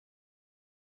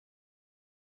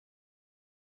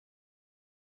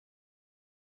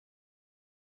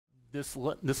This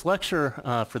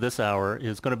lecture for this hour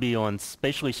is going to be on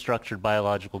spatially structured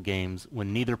biological games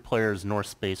when neither players nor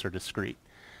space are discrete.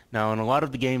 Now, in a lot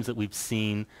of the games that we've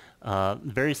seen,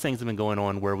 various things have been going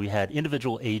on where we had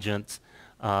individual agents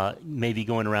maybe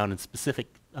going around in specific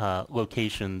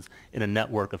locations in a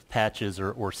network of patches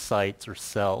or sites or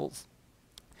cells.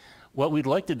 What we'd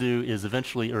like to do is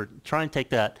eventually, or try and take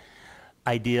that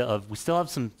idea of we still have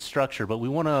some structure, but we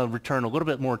want to return a little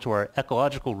bit more to our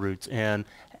ecological roots and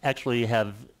actually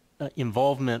have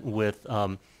involvement with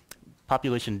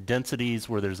population densities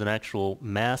where there's an actual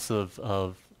mass of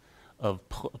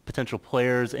potential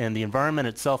players, and the environment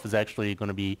itself is actually going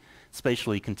to be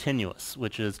spatially continuous,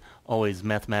 which is always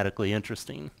mathematically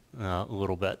interesting a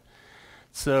little bit.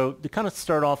 So to kind of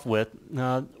start off with,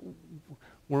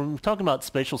 we're talking about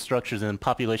spatial structures and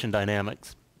population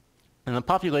dynamics. And the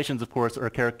populations, of course, are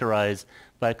characterized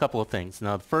by a couple of things.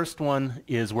 Now, the first one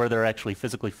is where they're actually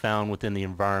physically found within the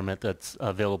environment that's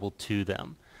available to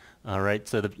them. All right,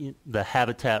 so the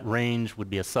habitat range would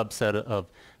be a subset of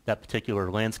that particular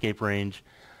landscape range.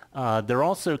 They're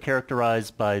also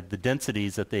characterized by the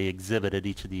densities that they exhibit at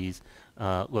each of these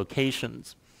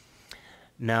locations.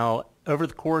 Now, over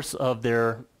the course of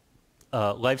their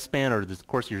lifespan, or the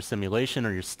course of your simulation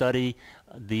or your study,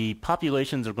 the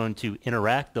populations are going to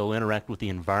interact. They'll interact with the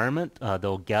environment.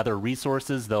 They'll gather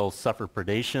resources. They'll suffer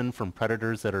predation from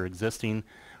predators that are existing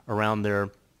around there.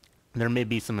 There may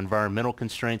be some environmental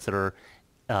constraints that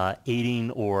are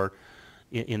aiding or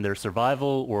in their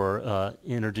survival or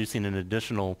introducing an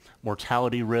additional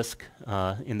mortality risk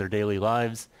in their daily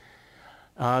lives.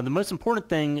 The most important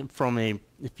thing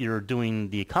if you're doing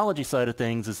the ecology side of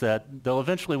things, is that they'll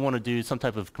eventually want to do some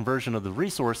type of conversion of the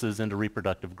resources into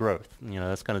reproductive growth. You know,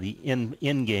 that's kind of the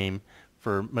end game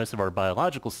for most of our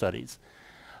biological studies.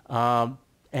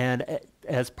 And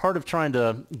as part of trying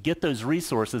to get those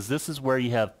resources, this is where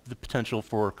you have the potential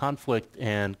for conflict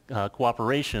and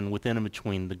cooperation within and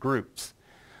between the groups.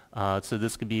 So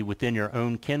this could be within your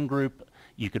own kin group.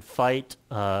 You could fight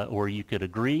or you could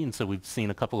agree, and so we've seen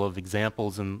a couple of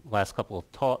examples in the last couple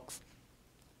of talks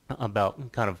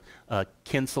about kind of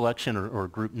kin selection or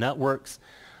group networks.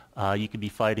 You could be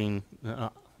fighting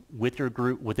with your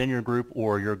group, within your group,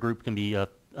 or your group can be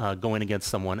going against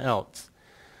someone else.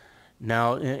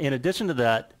 Now, in addition to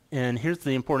that, and here's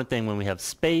the important thing when we have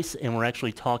space and we're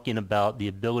actually talking about the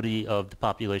ability of the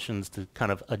populations to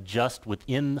kind of adjust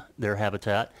within their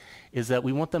habitat, is that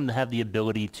we want them to have the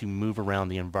ability to move around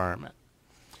the environment.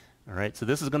 All right, so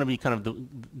this is going to be kind of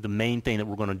the main thing that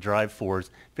we're going to drive for, is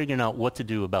figuring out what to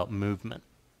do about movement.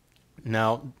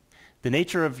 Now, the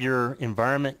nature of your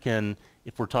environment can,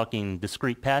 if we're talking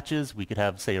discrete patches, we could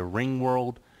have, say, a ring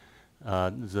world.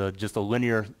 Just a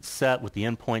linear set with the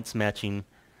endpoints matching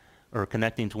or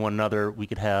connecting to one another. We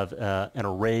could have an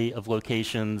array of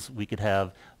locations. We could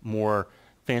have more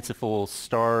fanciful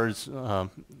stars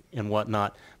and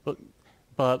whatnot.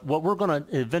 But what we're going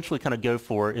to eventually kind of go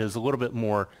for is a little bit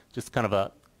more just kind of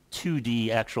a 2D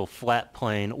actual flat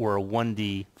plane or a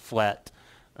 1D flat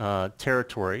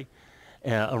territory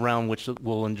around which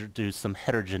we'll introduce some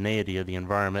heterogeneity of the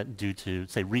environment due to,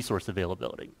 say, resource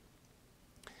availability.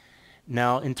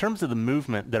 Now, in terms of the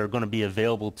movement that are going to be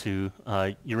available to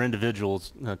your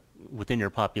individuals within your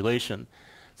population,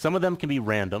 some of them can be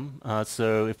random.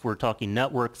 So if we're talking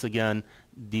networks, again,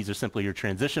 these are simply your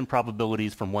transition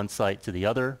probabilities from one site to the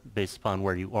other based upon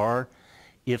where you are.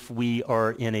 If we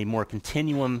are in a more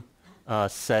continuum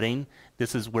setting,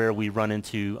 this is where we run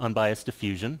into unbiased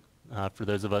diffusion. For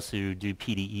those of us who do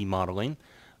PDE modeling,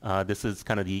 this is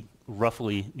kind of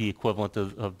roughly the equivalent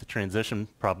of the transition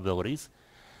probabilities.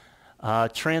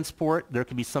 Transport, there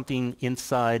could be something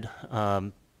inside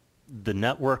the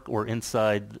network or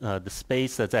inside the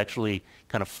space that's actually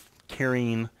kind of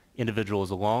carrying individuals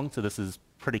along. So this is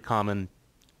pretty common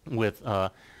with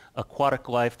aquatic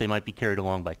life. They might be carried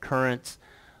along by currents.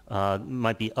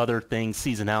 Might be other things,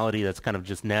 seasonality, that's kind of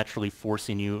just naturally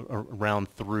forcing you around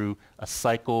through a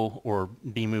cycle or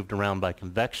be moved around by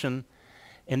convection.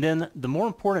 And then the more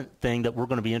important thing that we're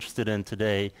going to be interested in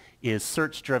today is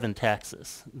search-driven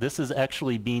taxis. This is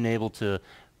actually being able to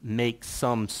make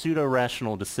some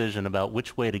pseudo-rational decision about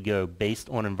which way to go based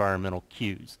on environmental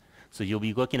cues. So you'll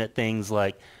be looking at things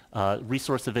like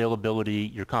resource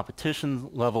availability, your competition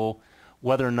level,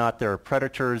 whether or not there are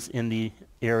predators in the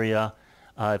area.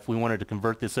 If we wanted to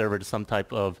convert this over to some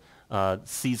type of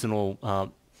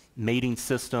seasonal mating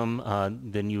system,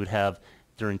 then you would have,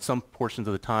 during some portions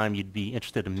of the time, you'd be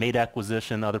interested in mate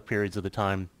acquisition. Other periods of the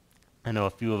time, I know a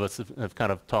few of us have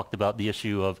kind of talked about the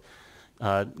issue of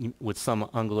with some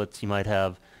ungulates, you might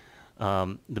have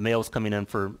the males coming in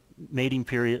for mating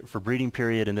period, for breeding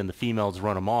period, and then the females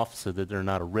run them off so that they're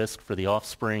not a risk for the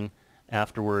offspring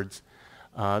afterwards.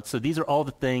 So these are all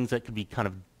the things that could be kind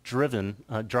of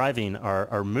driving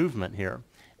our movement here.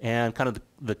 And kind of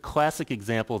the classic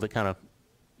example that kind of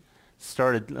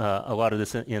started a lot of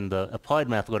this in the applied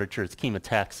math literature is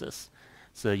chemotaxis.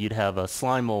 So you'd have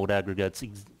slime mold aggregates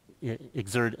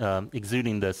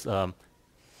exuding this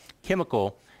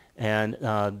chemical, and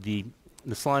the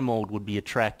slime mold would be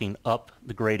attracting up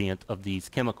the gradient of these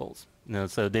chemicals.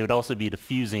 So they would also be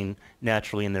diffusing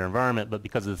naturally in their environment, but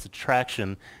because of this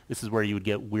attraction, this is where you would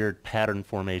get weird pattern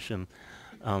formation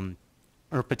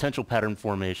or potential pattern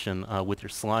formation with your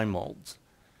slime molds.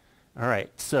 All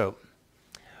right, so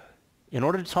in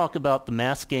order to talk about the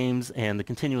mass games and the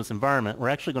continuous environment, we're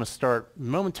actually going to start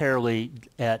momentarily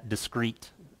at discrete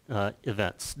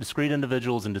events, discrete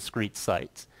individuals and discrete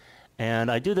sites.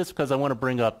 And I do this because I want to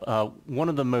bring up one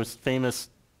of the most famous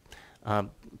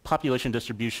population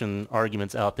distribution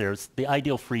arguments out there is the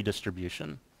ideal free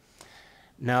distribution.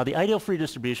 Now, the ideal free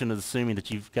distribution is assuming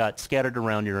that you've got scattered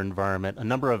around your environment a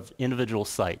number of individual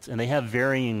sites, and they have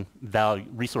varying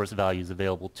resource values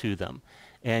available to them.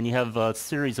 And you have a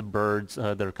series of birds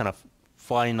that are kind of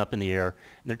flying up in the air,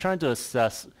 and they're trying to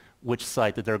assess which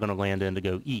site that they're going to land in to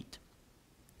go eat.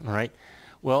 All right?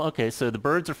 Well, okay, so the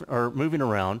birds are moving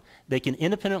around. They can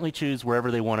independently choose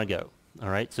wherever they want to go. All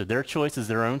right? So their choice is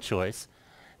their own choice.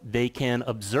 They can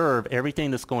observe everything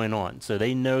that's going on. So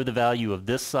they know the value of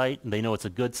this site, and they know it's a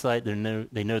good site. They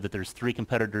know that there's 3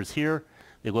 competitors here.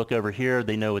 They look over here.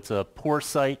 They know it's a poor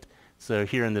site. So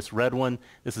here in this red one,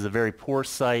 this is a very poor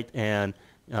site, and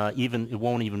it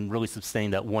won't even really sustain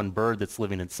that one bird that's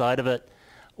living inside of it.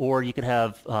 Or you could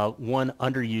have one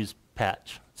underused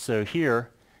patch. So here,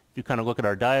 if you kind of look at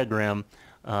our diagram,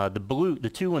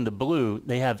 the two in the blue,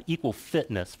 they have equal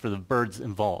fitness for the birds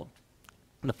involved.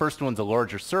 And the first one's a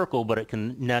larger circle, but it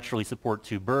can naturally support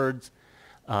 2 birds.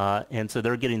 And so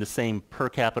they're getting the same per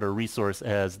capita resource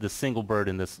as the single bird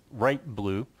in this right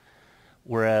blue,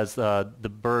 whereas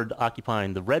the bird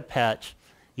occupying the red patch,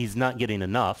 he's not getting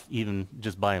enough, even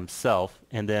just by himself.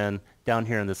 And then down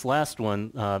here in this last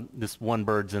one, this one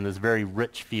bird's in this very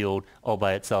rich field all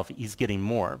by itself. He's getting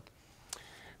more.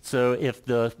 So if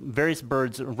the various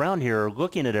birds around here are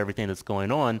looking at everything that's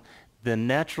going on, then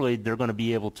naturally they're going to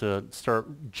be able to start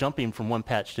jumping from one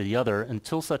patch to the other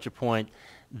until such a point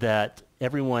that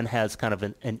everyone has kind of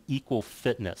an equal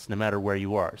fitness no matter where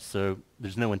you are. So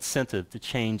there's no incentive to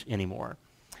change anymore.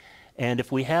 And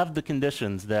if we have the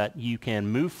conditions that you can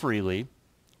move freely,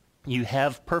 you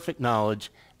have perfect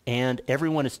knowledge, and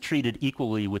everyone is treated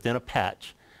equally within a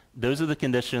patch, those are the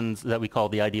conditions that we call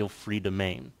the ideal free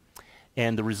domain.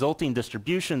 And the resulting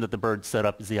distribution that the bird set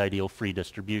up is the ideal free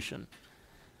distribution.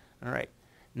 All right.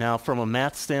 Now, from a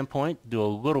math standpoint, do a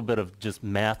little bit of just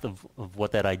math of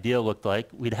what that ideal looked like.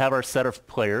 We'd have our set of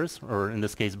players, or in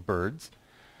this case, birds.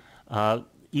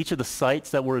 Each of the sites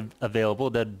that were available,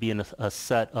 that'd be in a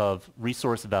set of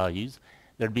resource values.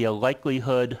 There'd be a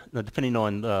likelihood, depending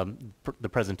on the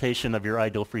presentation of your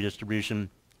ideal free distribution,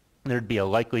 there'd be a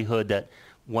likelihood that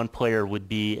one player would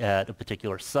be at a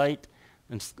particular site.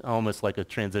 It's almost like a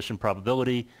transition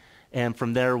probability. And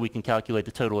from there, we can calculate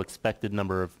the total expected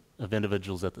number of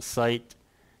individuals at the site,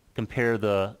 compare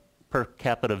the per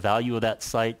capita value of that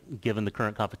site given the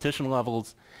current competition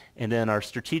levels, and then our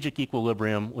strategic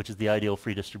equilibrium, which is the ideal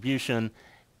free distribution.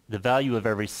 The value of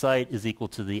every site is equal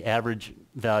to the average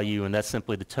value, and that's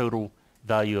simply the total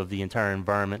value of the entire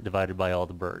environment divided by all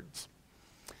the birds.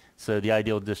 So the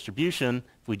ideal distribution,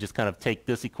 if we just kind of take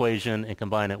this equation and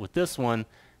combine it with this one,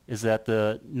 is that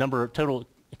the total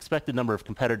expected number of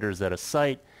competitors at a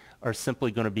site are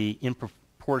simply going to be in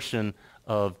proportion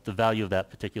of the value of that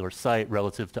particular site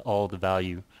relative to all the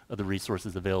value of the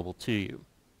resources available to you.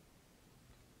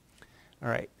 All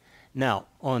right. Now,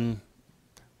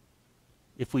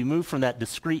 if we move from that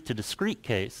discrete to discrete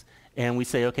case, and we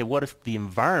say, okay, what if the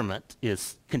environment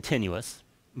is continuous,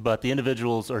 but the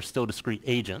individuals are still discrete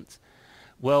agents?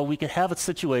 Well, we could have a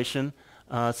situation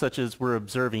such as we're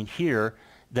observing here,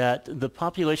 that the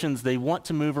populations, they want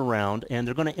to move around, and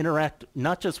they're going to interact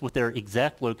not just with their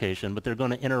exact location, but they're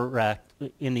going to interact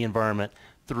in the environment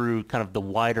through kind of the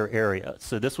wider area.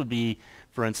 So this would be,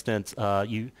 for instance,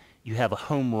 you have a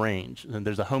home range, and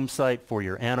there's a home site for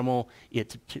your animal.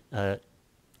 It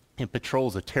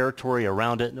patrols a territory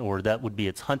around it, or that would be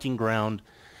its hunting ground.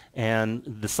 And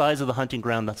the size of the hunting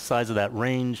ground, the size of that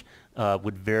range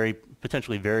would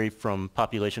potentially vary from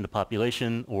population to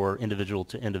population or individual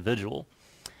to individual.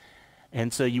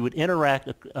 And so you would interact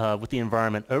with the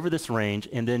environment over this range,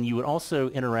 and then you would also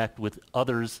interact with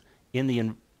others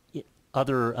in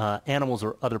other animals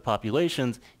or other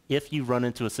populations if you run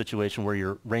into a situation where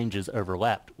your ranges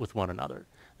overlapped with one another.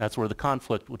 That's where the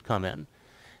conflict would come in.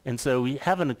 And so we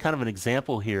have kind of an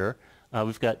example here.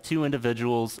 We've got two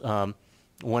individuals,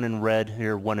 one in red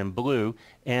here, one in blue,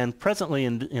 and presently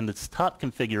in this top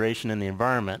configuration in the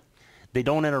environment, they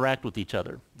don't interact with each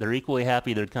other. They're equally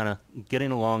happy. They're kind of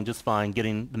getting along just fine,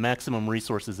 getting the maximum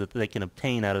resources that they can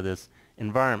obtain out of this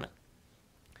environment.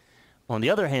 On the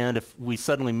other hand, if we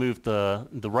suddenly move the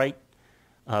right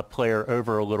player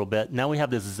over a little bit, now we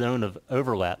have this zone of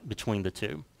overlap between the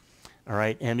two. All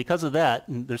right, and because of that,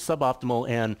 they're suboptimal,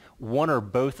 and one or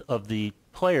both of the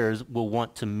players will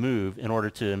want to move in order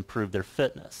to improve their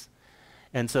fitness.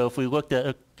 And so if we looked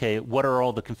at, okay, what are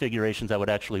all the configurations that would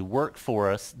actually work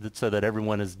for us so that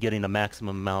everyone is getting a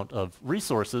maximum amount of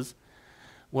resources,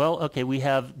 well, okay, we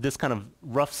have this kind of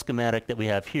rough schematic that we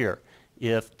have here.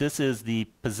 If this is the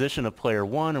position of player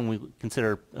 1 and we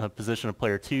consider position of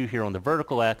player 2 here on the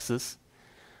vertical axis,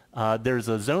 there's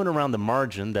a zone around the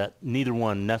margin that neither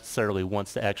one necessarily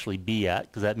wants to actually be at,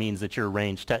 because that means that your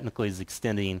range technically is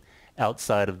extending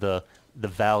outside of the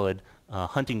valid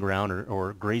hunting ground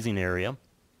or grazing area.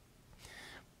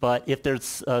 But if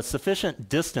there's sufficient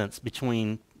distance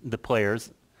between the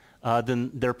players, then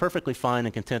they're perfectly fine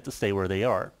and content to stay where they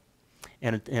are.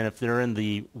 And if they're in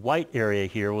the white area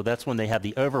here, well, that's when they have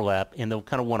the overlap, and they'll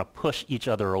kind of want to push each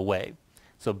other away.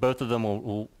 So both of them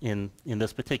will in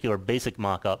this particular basic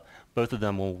mock-up, both of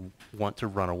them will want to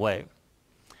run away.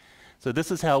 So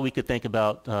this is how we could think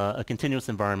about a continuous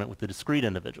environment with the discrete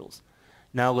individuals.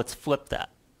 Now let's flip that.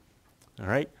 All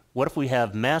right. What if we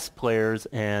have mass players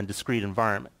and discrete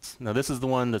environments? Now this is the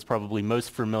one that's probably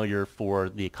most familiar for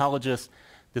the ecologist.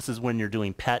 This is when you're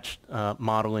doing patch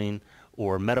modeling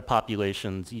or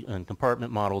metapopulations and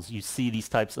compartment models. You see these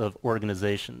types of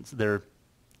organizations.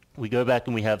 We go back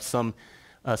and we have some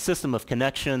system of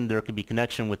connection. There could be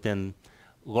connection within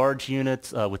large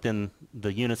units, within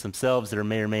the units themselves. There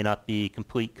may or may not be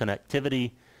complete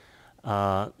connectivity.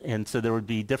 And so there would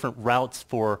be different routes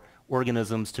for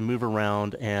organisms to move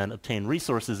around and obtain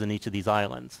resources in each of these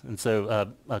islands. And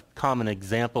so a common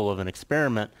example of an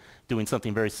experiment doing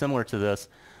something very similar to this,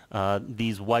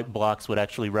 these white blocks would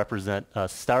actually represent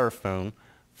styrofoam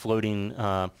floating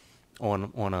on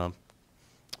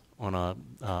a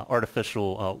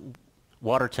artificial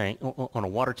water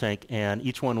tank, and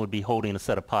each one would be holding a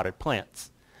set of potted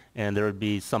plants. And there would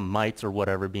be some mites or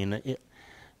whatever being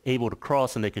able to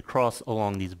cross, and they could cross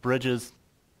along these bridges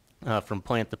from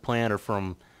plant to plant or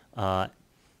from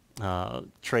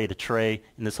tray to tray,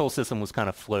 and this whole system was kind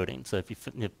of floating. So if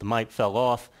the mite fell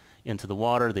off into the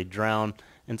water, they'd drown.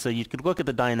 And so you could look at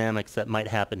the dynamics that might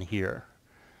happen here.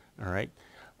 All right.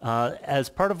 As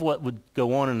part of what would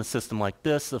go on in a system like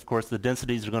this, of course, the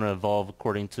densities are going to evolve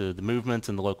according to the movements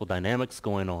and the local dynamics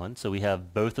going on. So we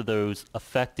have both of those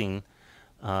affecting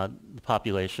the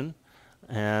population.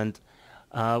 And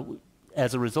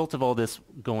as a result of all this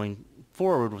going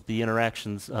forward with the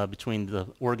interactions between the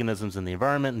organisms in the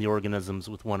environment and the organisms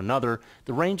with one another,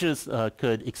 the ranges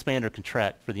could expand or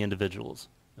contract for the individuals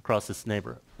across this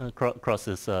across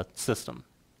this system.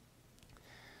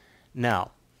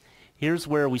 Now, here's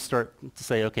where we start to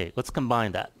say, okay, let's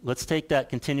combine that. Let's take that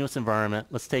continuous environment,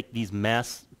 let's take these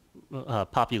mass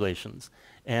populations,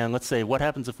 and let's say, what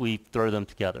happens if we throw them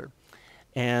together?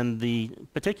 And the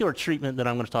particular treatment that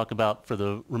I'm going to talk about for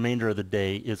the remainder of the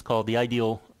day is called the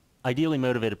ideally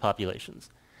motivated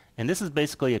populations. And this is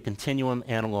basically a continuum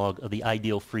analog of the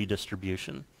ideal free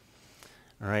distribution.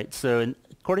 All right, so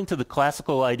according to the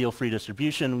classical ideal free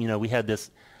distribution, we had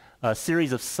this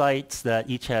series of sites that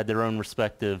each had their own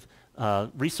respective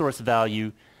resource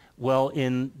value. Well,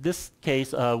 in this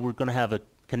case, we're going to have a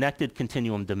connected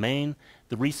continuum domain.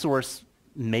 The resource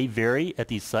may vary at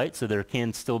these sites, so there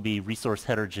can still be resource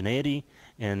heterogeneity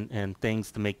and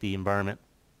things to make the environment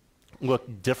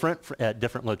look different at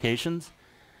different locations.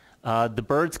 The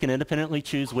birds can independently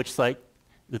choose which site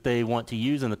that they want to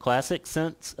use in the classic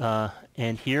sense,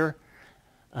 and here,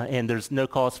 and there's no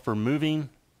cost for moving.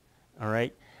 All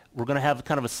right, we're going to have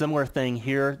kind of a similar thing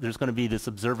here. There's going to be this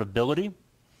observability.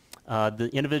 The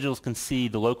individuals can see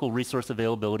the local resource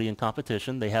availability and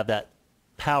competition. They have that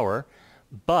power,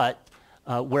 but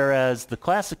whereas the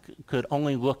classic could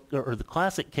only look, or the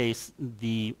classic case,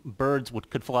 the birds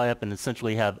could fly up and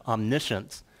essentially have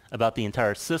omniscience about the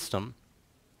entire system.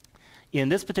 In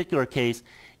this particular case,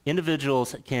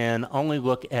 individuals can only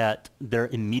look at their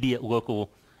immediate local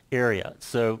area.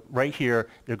 So right here,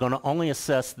 they're going to only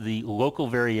assess the local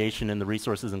variation in the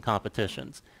resources and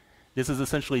competitions. This is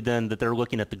essentially then that they're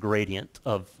looking at the gradient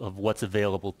of what's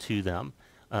available to them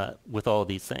with all of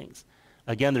these things.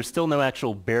 Again, there's still no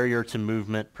actual barrier to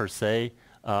movement per se,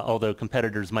 although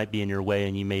competitors might be in your way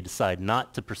and you may decide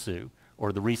not to pursue.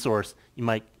 Or the resource, you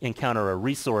might encounter a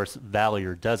resource valley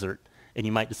or desert, and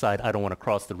you might decide, I don't want to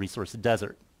cross the resource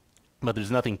desert. But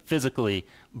there's nothing physically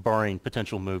barring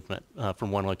potential movement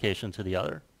from one location to the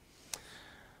other.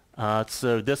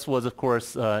 So this was, of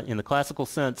course, in the classical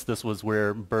sense, this was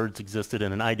where birds existed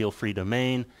in an ideal free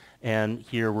domain. And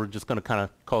here we're just going to kind of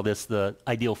call this the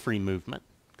ideal free movement,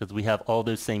 because we have all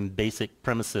those same basic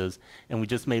premises, and we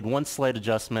just made one slight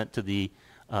adjustment to the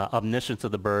omniscience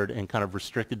of the bird and kind of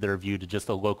restricted their view to just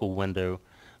a local window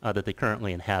that they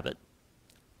currently inhabit.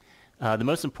 The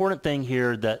most important thing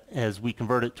here, that as we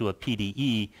convert it to a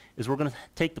PDE, is we're going to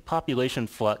take the population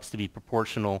flux to be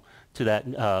proportional to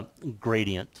that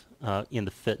gradient in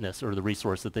the fitness or the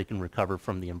resource that they can recover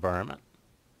from the environment.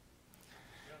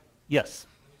 Yes?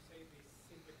 When you say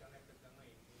the simply connected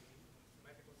domain,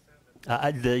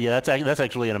 in mathematical sense? Yeah, that's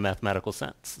actually in a mathematical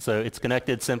sense. So it's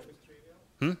connected simply.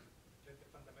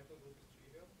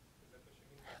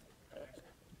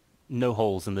 No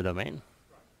holes in the domain.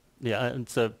 Yeah, and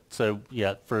so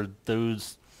yeah, for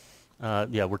those,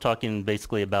 yeah, we're talking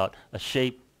basically about a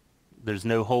shape. There's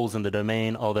no holes in the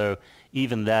domain, although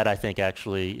even that I think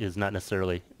actually is not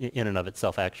necessarily in and of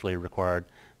itself actually required.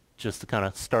 Just to kind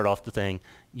of start off the thing,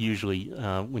 usually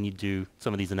when you do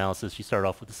some of these analysis, you start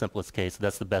off with the simplest case.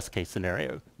 That's the best case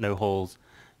scenario. No holes,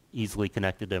 easily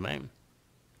connected domain.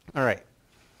 All right.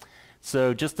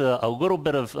 So just a little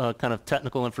bit of kind of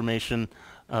technical information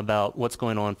about what's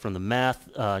going on from the math.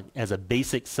 As a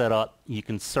basic setup, you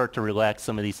can start to relax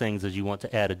some of these things as you want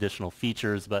to add additional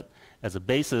features, but as a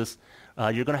basis,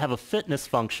 you're going to have a fitness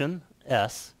function,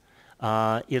 S.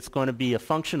 It's going to be a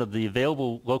function of the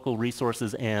available local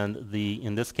resources and the,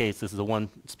 in this case, this is a one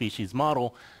species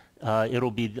model,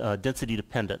 it'll be density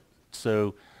dependent.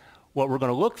 So what we're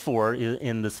going to look for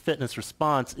in this fitness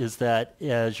response is that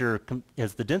as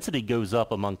the density goes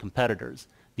up among competitors,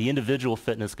 the individual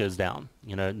fitness goes down.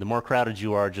 You know, the more crowded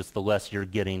you are, just the less you're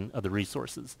getting of the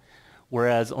resources.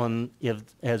 Whereas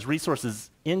as resources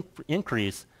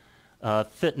increase,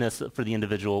 fitness for the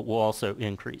individual will also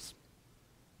increase.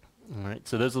 All right,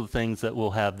 so those are the things that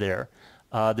we'll have there.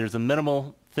 There's a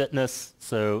minimal fitness,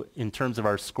 so in terms of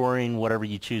our scoring, whatever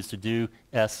you choose to do,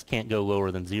 S can't go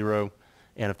lower than 0.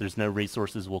 And if there's no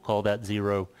resources, we'll call that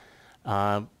 0.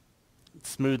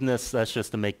 Smoothness, that's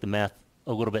just to make the math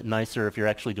a little bit nicer if you're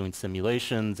actually doing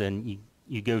simulations and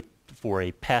you go for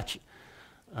a patch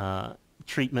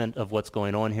treatment of what's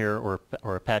going on here, or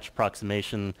a patch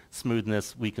approximation.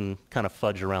 Smoothness, we can kind of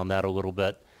fudge around that a little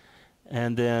bit.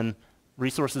 And then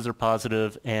resources are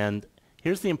positive, and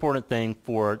here's the important thing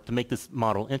to make this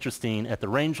model interesting. At the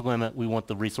range limit, we want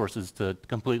the resources to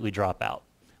completely drop out.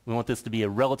 We want this to be a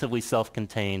relatively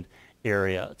self-contained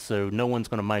area, so no one's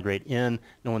going to migrate in,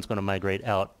 no one's going to migrate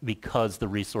out because the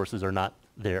resources are not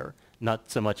there.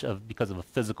 Not so much because of a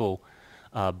physical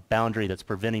boundary that's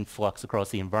preventing flux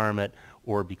across the environment,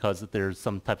 or because that there's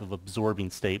some type of absorbing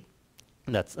state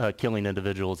that's killing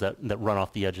individuals that run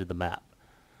off the edge of the map.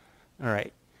 All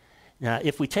right. Now,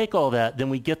 if we take all that,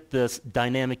 then we get this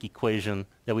dynamic equation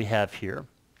that we have here.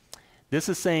 This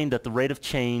is saying that the rate of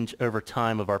change over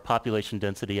time of our population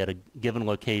density at a given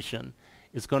location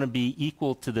is going to be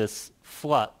equal to this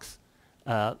flux,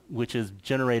 which is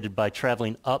generated by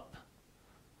traveling up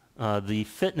the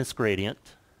fitness gradient,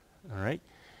 all right,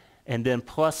 and then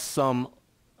plus some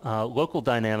local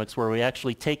dynamics where we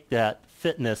actually take that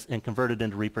fitness and convert it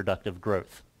into reproductive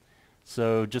growth.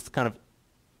 So just to kind of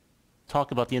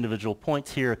talk about the individual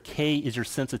points here, K is your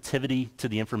sensitivity to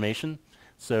the information.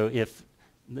 So if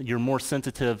you're more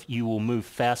sensitive, you will move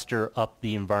faster up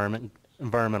the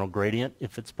environmental gradient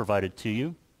if it's provided to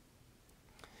you.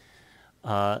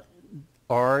 R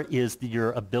is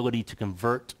your ability to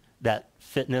convert that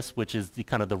fitness, which is the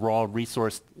kind of the raw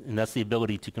resource, and that's the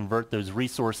ability to convert those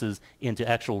resources into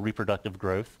actual reproductive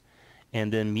growth.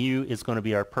 And then mu is going to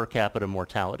be our per capita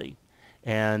mortality.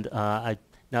 And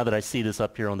now that I see this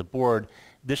up here on the board,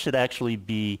 this should actually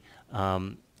be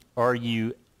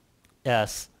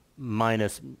RUS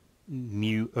minus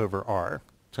mu over R,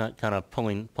 kind of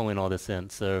pulling all this in.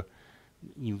 So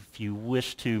if you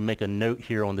wish to make a note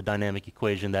here on the dynamic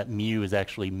equation, that mu is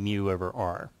actually mu over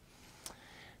R.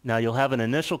 Now you'll have an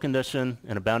initial condition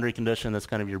and a boundary condition. That's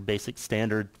kind of your basic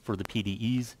standard for the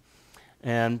PDEs.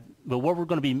 But what we're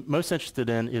going to be most interested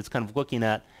in is kind of looking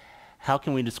at how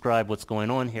can we describe what's going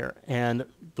on here. And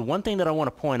the one thing that I want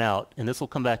to point out, and this will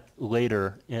come back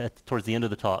later towards the end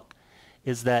of the talk,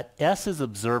 is that S is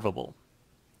observable.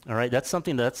 All right, that's the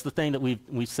thing that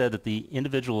we've said that the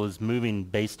individual is moving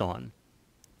based on.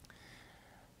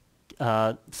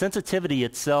 sensitivity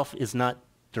itself is not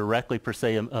directly per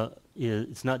se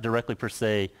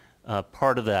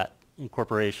part of that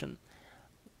incorporation.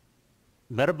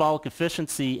 Metabolic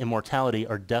efficiency and mortality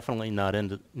are definitely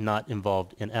not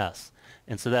involved in S,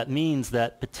 and so that means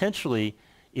that potentially,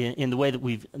 in the way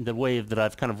that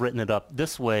I've kind of written it up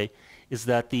this way, is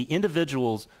that the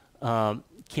individuals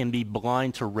can be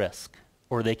blind to risk,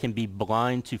 or they can be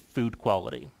blind to food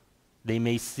quality. They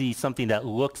may see something that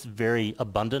looks very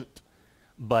abundant,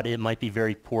 but it might be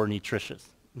very poor nutritious,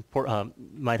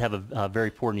 might have a very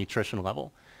poor nutrition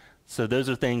level. So those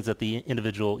are things that the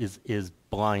individual is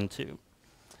blind to.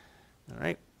 All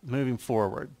right, moving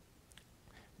forward.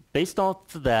 Based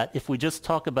off of that, if we just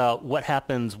talk about what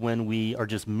happens when we are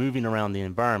just moving around the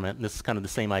environment, and this is kind of the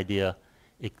same idea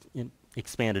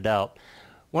expanded out.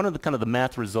 One of the kind of the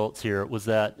math results here was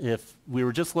that if we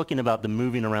were just looking about the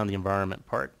moving around the environment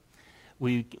part,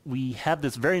 we have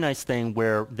this very nice thing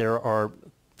where there are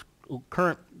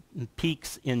current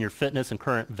peaks in your fitness and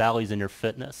current valleys in your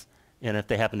fitness, and if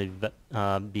they happen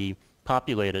to be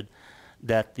populated,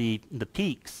 that the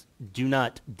peaks do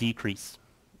not decrease.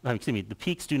 The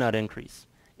peaks do not increase,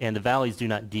 and the valleys do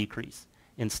not decrease.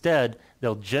 Instead,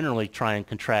 they'll generally try and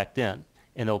contract in,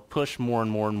 and they'll push more and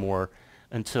more and more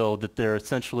until that they're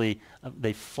essentially,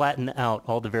 they flatten out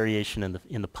all the variation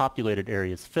in the populated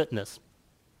area's fitness.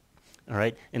 All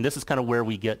right, and this is kind of where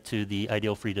we get to the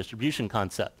ideal free distribution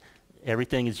concept.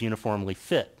 Everything is uniformly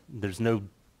fit. There's no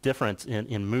difference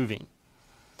in moving.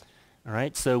 All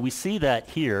right, so we see that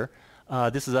here.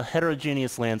 This is a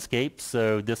heterogeneous landscape,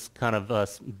 so this kind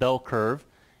of bell curve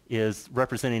is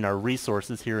representing our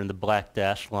resources here in the black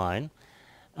dashed line.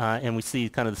 And we see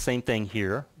kind of the same thing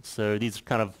here. So these are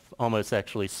kind of almost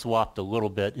actually swapped a little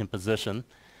bit in position.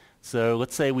 So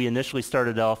let's say we initially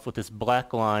started off with this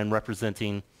black line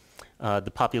representing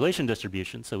the population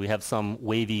distribution. So we have some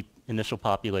wavy initial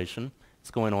population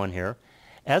that's going on here.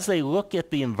 As they look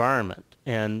at the environment,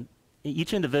 and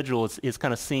each individual is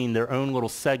kind of seeing their own little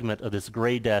segment of this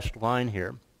gray dashed line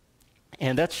here.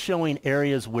 And that's showing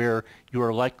areas where you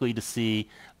are likely to see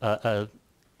a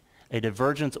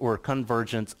divergence or a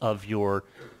convergence of your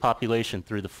population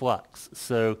through the flux.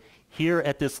 So here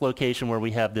at this location where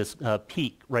we have this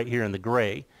peak right here in the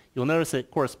gray, you'll notice it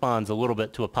corresponds a little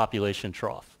bit to a population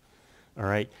trough. All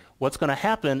right. What's going to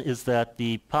happen is that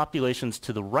the populations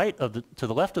to the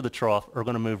left of the trough are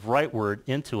going to move rightward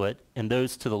into it, and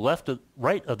those to the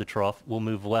right of the trough will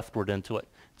move leftward into it.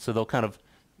 So they'll kind of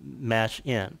mash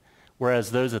in.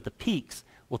 Whereas those at the peaks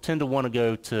will tend to want to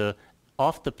go to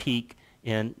off the peak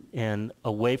and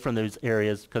away from those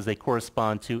areas because they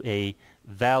correspond to a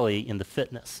valley in the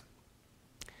fitness.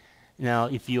 Now,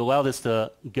 if you allow this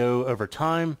to go over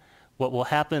time, what will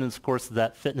happen is, of course,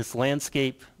 that fitness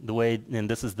landscape, the way, and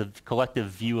this is the collective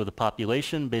view of the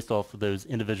population based off of those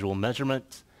individual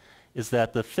measurements, is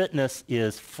that the fitness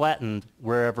is flattened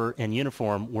wherever and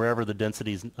uniform wherever the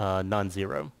density is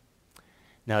non-zero.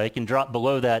 Now, it can drop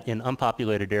below that in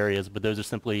unpopulated areas, but those are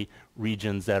simply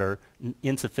regions that are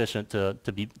insufficient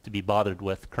to be bothered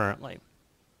with currently.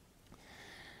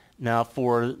 Now,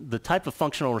 for the type of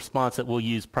functional response that we'll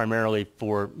use primarily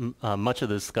for much of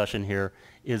the discussion here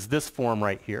is this form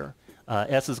right here.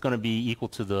 S is going to be equal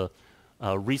to the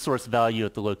resource value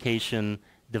at the location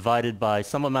divided by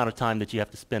some amount of time that you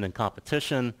have to spend in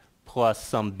competition plus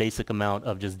some basic amount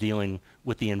of just dealing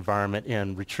with the environment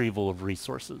and retrieval of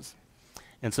resources.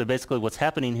 And so basically what's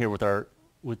happening here with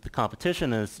the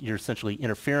competition is you're essentially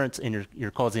interference, and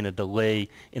you're causing a delay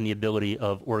in the ability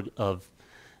of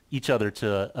each other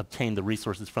to obtain the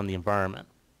resources from the environment.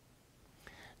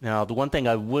 Now, the one thing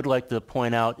I would like to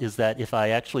point out is that if I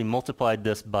actually multiplied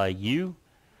this by U,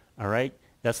 all right,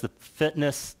 that's the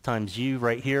fitness times U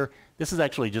right here. This is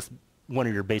actually just one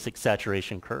of your basic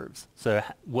saturation curves. So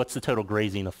what's the total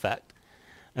grazing effect?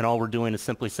 And all we're doing is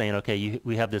simply saying, okay,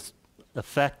 we have this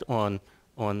effect on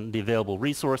the available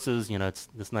resources. You know, it's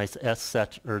this nice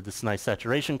this nice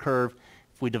saturation curve.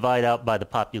 If we divide out by the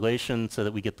population so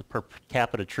that we get the per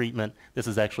capita treatment, this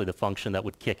is actually the function that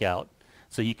would kick out.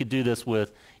 So you could do this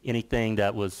with anything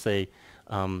that was, say,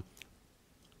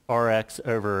 Rx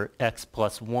over x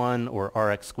plus 1 or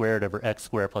Rx squared over x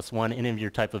squared plus 1, any of your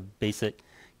type of basic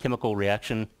chemical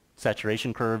reaction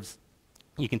saturation curves.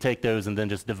 You can take those and then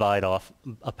just divide off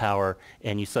a power,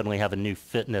 and you suddenly have a new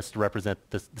fitness to represent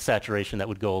the saturation that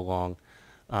would go along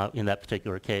in that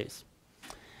particular case.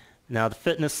 Now, the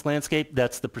fitness landscape,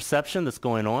 that's the perception that's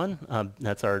going on.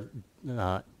 That's our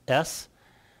S.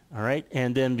 All right,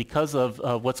 and then because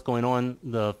of what's going on,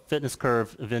 the fitness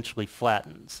curve eventually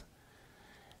flattens.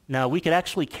 Now, we could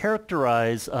actually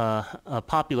characterize a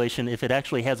population if it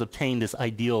actually has obtained this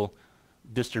ideal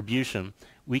distribution,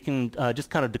 we can just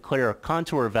kind of declare a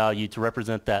contour value to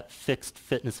represent that fixed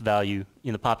fitness value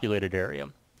in the populated area.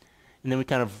 And then we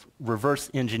kind of reverse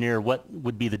engineer what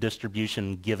would be the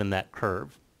distribution given that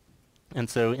curve. And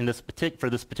so in this for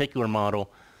this particular model,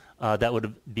 that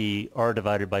would be R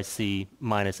divided by C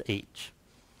minus H,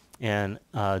 and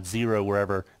 0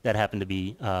 wherever that happened to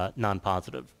be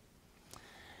non-positive.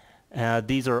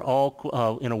 These are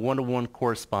all in a one-to-one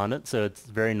correspondence, so it's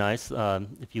very nice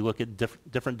if you look at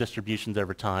different distributions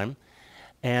over time.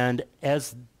 And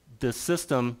as the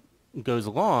system goes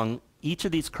along, each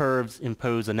of these curves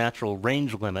impose a natural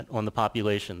range limit on the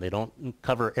population. They don't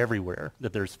cover everywhere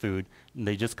that there's food.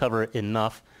 They just cover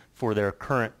enough for their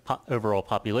current overall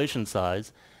population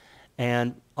size.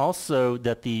 And also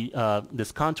that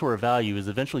this contour value is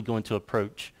eventually going to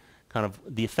approach kind of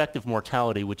the effective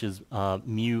mortality, which is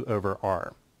mu over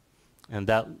R. And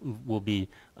that will be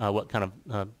what kind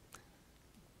of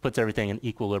puts everything in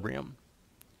equilibrium.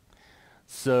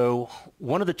 So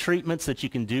one of the treatments that you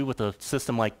can do with a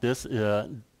system like this,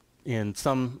 in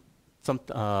some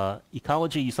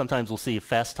ecology, you sometimes will see a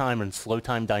fast time and slow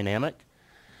time dynamic.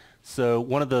 So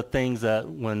one of the things that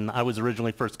when I was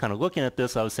originally first kind of looking at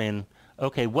this, I was saying,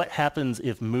 okay, what happens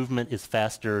if movement is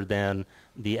faster than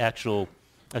the actual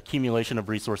accumulation of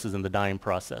resources in the dying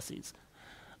processes?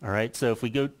 All right, so if we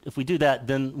do that,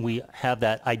 then we have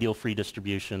that ideal free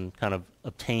distribution kind of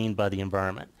obtained by the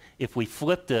environment. If we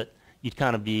flipped it,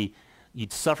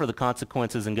 you'd suffer the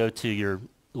consequences and go to your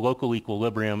local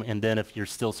equilibrium, and then if you're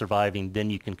still surviving,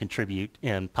 then you can contribute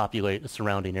and populate a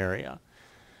surrounding area.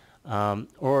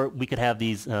 Or we could have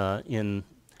these in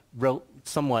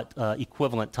somewhat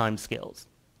equivalent timescales.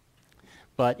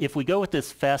 But if we go with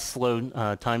this fast-slow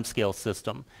timescale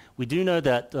system, we do know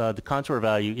that the contour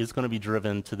value is going to be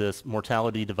driven to this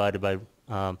mortality divided by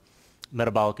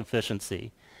metabolic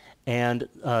efficiency. And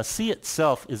C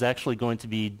itself is actually going to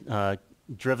be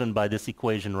driven by this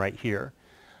equation right here.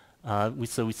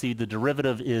 So we see the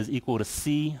derivative is equal to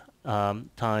C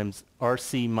times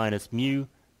RC minus mu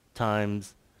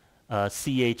times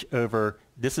CH over,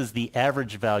 this is the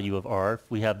average value of R. If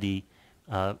we have the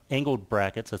angled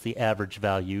brackets, that's the average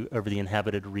value over the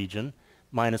inhabited region,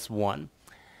 minus 1.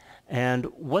 And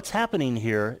what's happening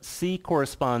here, C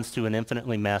corresponds to an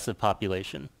infinitely massive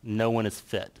population. No one is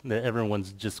fit.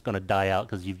 Everyone's just going to die out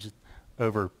because you've just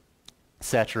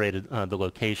oversaturated the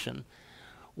location.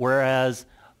 Whereas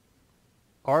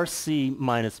RC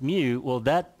minus mu, well,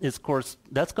 that's going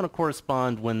to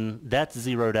correspond when that's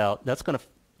zeroed out. That's going to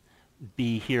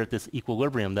be here at this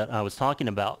equilibrium that I was talking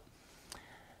about.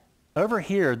 Over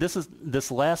here,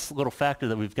 this last little factor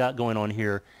that we've got going on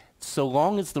here, so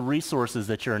long as the resources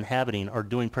that you're inhabiting are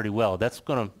doing pretty well, that's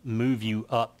going to move you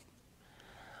up.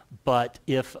 But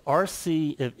if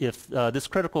this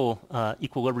critical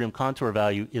equilibrium contour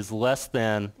value is less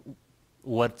than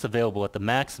what's available at the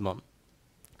maximum,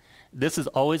 this is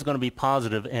always going to be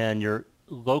positive, and your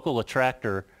local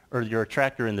attractor, or your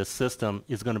attractor in this system,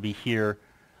 is going to be here.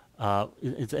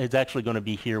 It's actually going to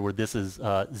be here where this is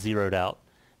zeroed out.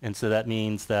 And so that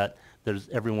means that there's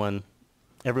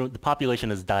the population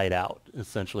has died out,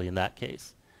 essentially, in that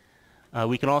case.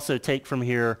 We can also take from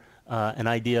here an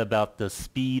idea about the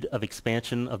speed of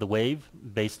expansion of the wave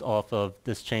based off of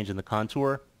this change in the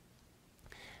contour.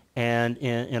 And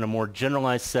in a more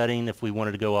generalized setting, if we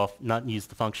wanted to go off, not use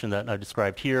the function that I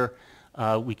described here,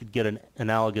 we could get an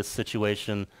analogous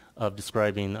situation of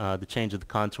describing the change of the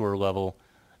contour level,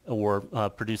 or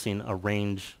producing a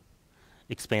range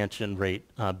expansion rate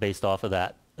based off of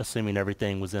that, assuming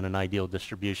everything was in an ideal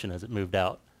distribution as it moved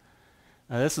out.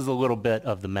 This is a little bit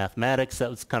of the mathematics that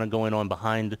was kind of going on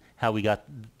behind how we got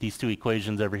these two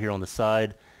equations over here on the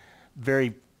side.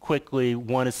 Very quickly,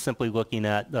 one is simply looking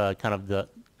at kind of the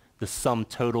sum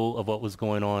total of what was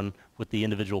going on with the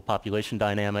individual population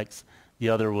dynamics. The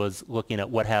other was looking at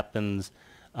what happens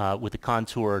with the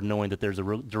contour, knowing that there's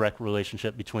a direct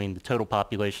relationship between the total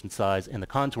population size and the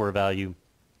contour value.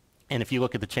 And if you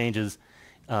look at the changes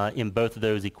in both of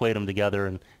those, equate them together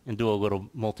and do a little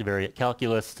multivariate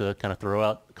calculus to kind of throw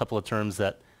out a couple of terms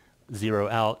that zero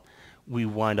out, we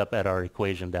wind up at our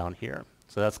equation down here.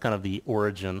 So that's kind of the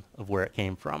origin of where it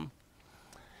came from.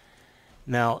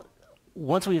 Now,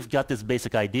 once we've got this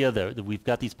basic idea, though, that we've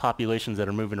got these populations that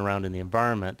are moving around in the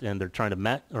environment, and they're trying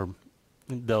to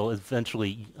they'll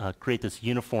eventually create this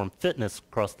uniform fitness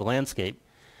across the landscape.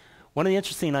 One of the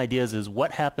interesting ideas is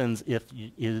what happens if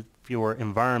your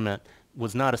environment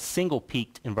was not a single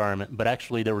peaked environment, but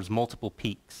actually there was multiple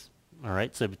peaks. All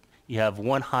right, so you have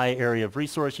one high area of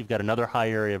resource, you've got another high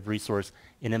area of resource,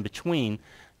 and in between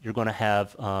you're going to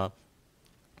have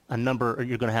a number, or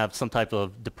you're going to have some type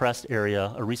of depressed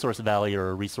area, a resource valley or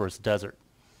a resource desert.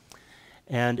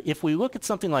 And if we look at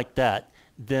something like that,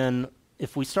 then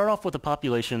if we start off with a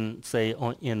population, say,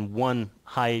 in one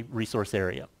high resource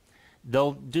area,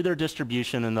 they'll do their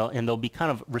distribution and they'll be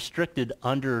kind of restricted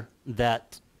under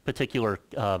that particular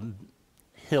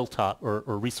hilltop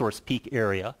or resource peak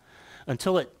area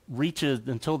until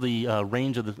the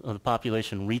range of the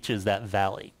population reaches that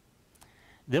valley.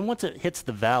 Then once it hits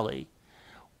the valley,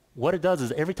 what it does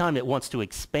is every time it wants to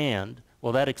expand,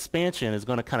 well, that expansion is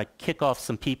going to kind of kick off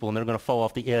some people, and they're going to fall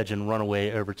off the edge and run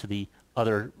away over to the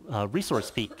other resource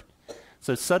peak.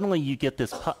 So suddenly you get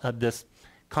this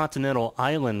continental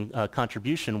island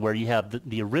contribution where you have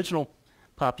the original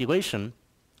population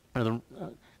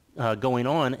going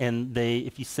on, and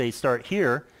if you say start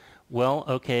here, well,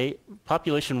 okay,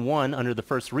 population 1 under the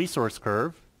first resource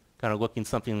curve, kind of looking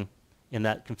something in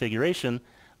that configuration,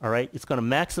 all right, it's going to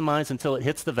maximize until it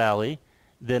hits the valley.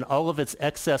 Then all of its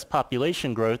excess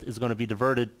population growth is going to be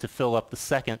diverted to fill up the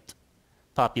second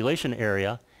population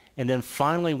area. And then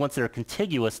finally, once they're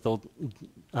contiguous, they'll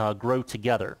grow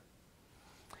together.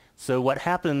 So what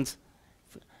happens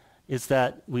is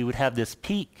that we would have this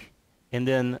peak, and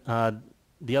then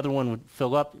the other one would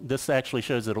fill up. This actually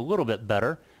shows it a little bit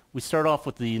better. We start off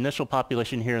with the initial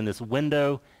population here in this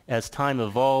window. As time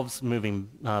evolves, moving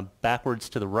backwards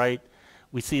to the right,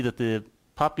 we see that the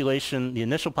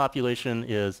initial population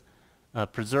is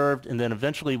preserved, and then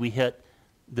eventually we hit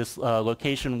this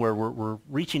location where we're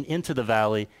reaching into the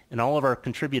valley, and all of our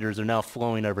contributors are now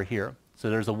flowing over here. So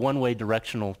there's a one-way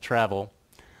directional travel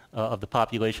of the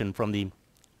population from the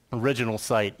original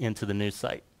site into the new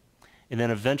site. And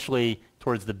then eventually,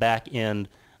 towards the back end,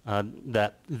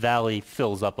 that valley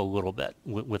fills up a little bit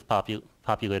with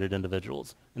populated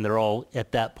individuals. And they're all,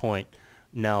 at that point,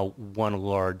 now one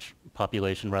large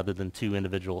population rather than two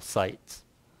individual sites.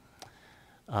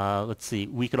 Let's see.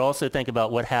 We could also think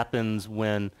about what happens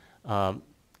when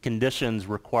conditions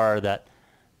require that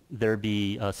there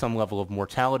be some level of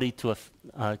mortality to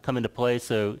come into play.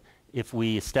 So if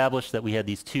we establish that we had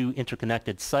these two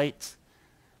interconnected sites,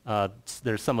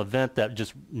 there's some event that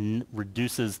just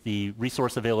reduces the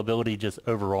resource availability just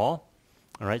overall.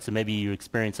 All right, so maybe you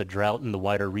experience a drought in the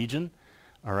wider region.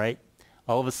 All right,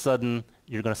 all of a sudden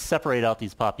you're going to separate out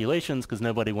these populations because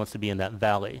nobody wants to be in that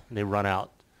valley. They run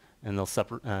out, and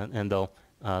they'll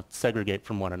segregate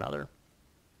from one another.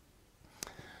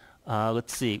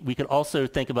 Let's see. We could also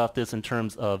think about this in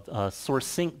terms of source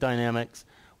sink dynamics,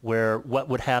 where what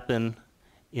would happen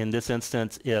in this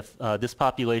instance if this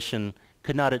population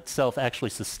could not itself actually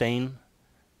sustain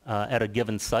at a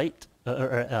given site,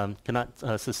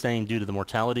 cannot sustain due to the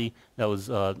mortality that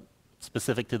was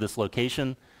specific to this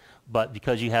location. But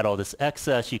because you had all this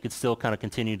excess, you could still kind of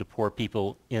continue to pour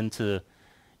people into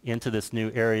this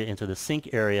new area, into the sink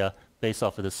area, based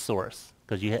off of this source.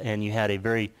 Because you had a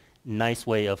very nice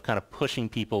way of kind of pushing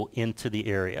people into the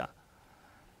area.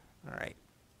 All right.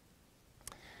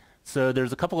 So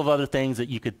there's a couple of other things that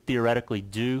you could theoretically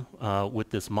do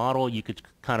with this model. You could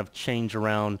kind of change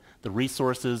around the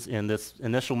resources. In this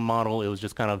initial model, it was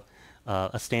just kind of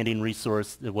a standing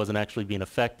resource that wasn't actually being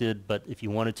affected, but if you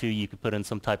wanted to, you could put in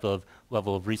some type of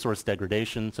level of resource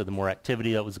degradation, so the more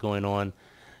activity that was going on,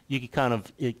 you could kind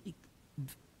of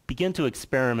begin to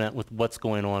experiment with what's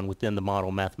going on within the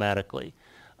model mathematically.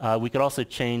 We could also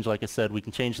change, like I said, we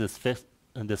can change this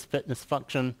fitness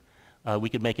function. We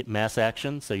could make it mass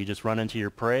action, so you just run into your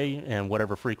prey, and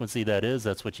whatever frequency that is,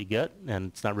 that's what you get,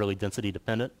 and it's not really density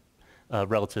dependent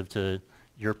relative to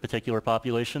your particular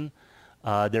population.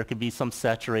 There could be some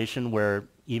saturation where,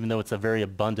 even though it's a very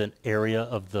abundant area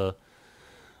of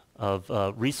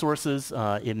resources,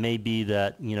 it may be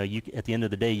that at the end of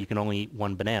the day you can only eat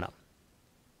one banana.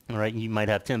 All right, you might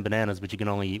have 10 bananas, but you can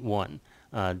only eat one,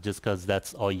 just because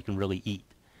that's all you can really eat.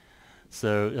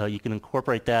 So you can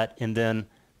incorporate that, and then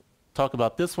talk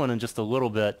about this one in just a little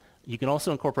bit. You can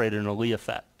also incorporate an Ali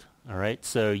effect. All right,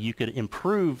 so you could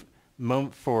improve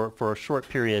for a short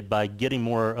period by getting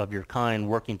more of your kind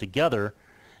working together,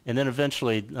 and then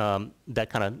eventually that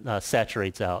kind of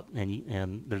saturates out,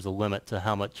 and there's a limit to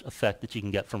how much effect that you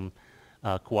can get from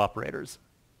cooperators.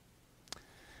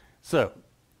 So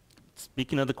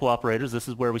speaking of the cooperators, this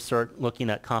is where we start looking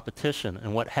at competition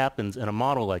and what happens in a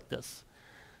model like this.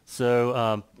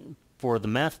 So for the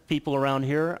math people around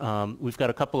here, we've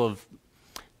got a couple of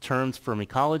terms from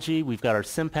ecology. We've got our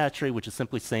sympatry, which is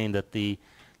simply saying that the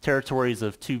territories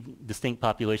of two distinct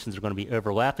populations are going to be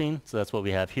overlapping, so that's what we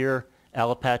have here.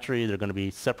 Allopatry, they're going to be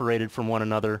separated from one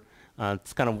another.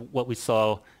 It's kind of what we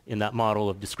saw in that model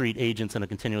of discrete agents in a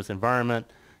continuous environment.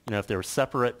 You know, if they're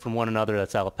separate from one another,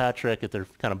 that's allopatric. If they're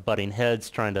kind of butting heads,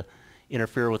 trying to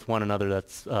interfere with one another,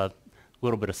 that's a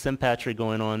little bit of sympatry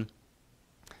going on.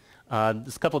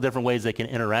 There's a couple of different ways they can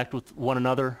interact with one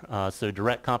another. So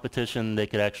direct competition, they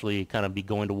could actually kind of be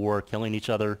going to war, killing each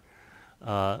other,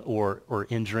 or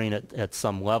injuring at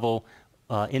some level.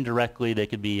 Indirectly, they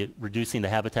could be reducing the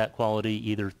habitat quality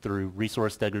either through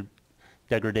resource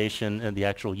degradation and the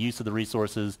actual use of the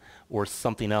resources, or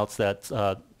something else that's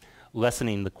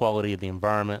lessening the quality of the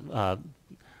environment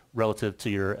relative to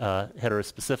your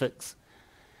heterospecifics.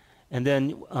 And then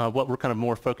what we're kind of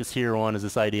more focused here on is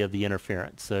this idea of the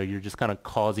interference. So you're just kind of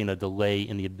causing a delay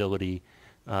in the ability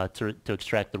to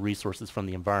extract the resources from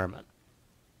the environment.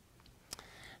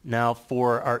 Now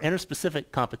for our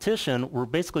interspecific competition, we're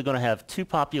basically going to have two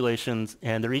populations,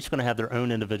 and they're each going to have their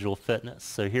own individual fitness.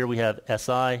 So here we have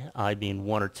SI, I being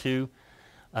 1 or 2.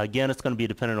 Again, it's going to be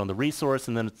dependent on the resource,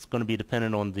 and then it's going to be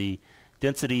dependent on the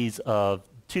densities of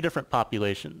two different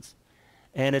populations.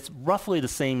 And it's roughly the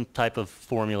same type of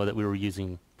formula that we were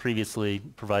using previously,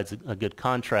 provides a good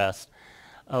contrast.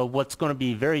 What's going to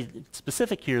be very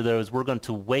specific here, though, is we're going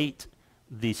to weight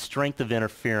the strength of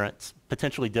interference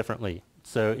potentially differently.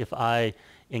 So if I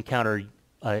encounter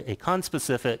a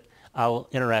conspecific, I'll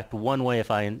interact one way.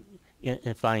 If I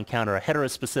encounter a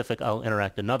heterospecific, I'll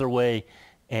interact another way.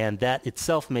 And that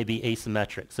itself may be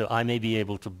asymmetric. So I may be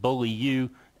able to bully you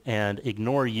and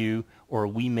ignore you, or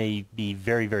we may be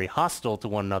very, very hostile to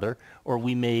one another, or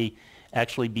we may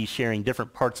actually be sharing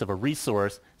different parts of a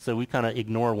resource, so we kind of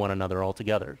ignore one another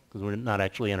altogether because we're not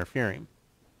actually interfering.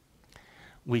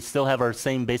 We still have our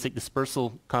same basic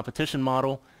dispersal competition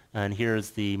model, and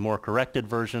here's the more corrected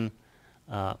version.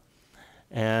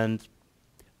 And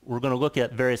we're going to look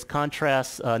at various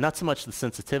contrasts, not so much the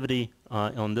sensitivity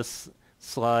on this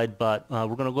slide, but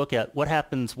we're going to look at what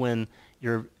happens when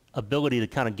your ability to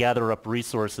kind of gather up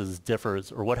resources differs,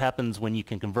 or what happens when you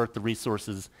can convert the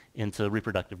resources into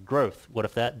reproductive growth. What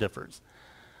if that differs?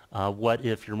 What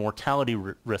if your mortality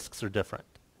risks are different?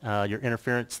 Your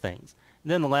interference things.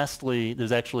 And then lastly,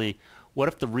 there's actually, what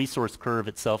if the resource curve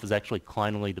itself is actually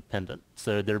clinally dependent?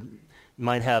 So there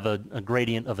might have a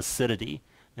gradient of acidity.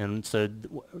 And so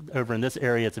over in this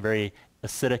area, it's a very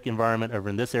acidic environment. Over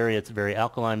in this area, it's very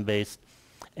alkaline based.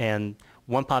 And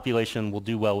one population will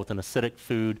do well with an acidic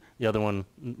food, the other one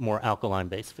more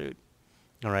alkaline-based food.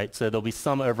 All right, so there'll be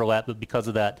some overlap, but because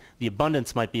of that, the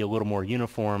abundance might be a little more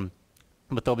uniform,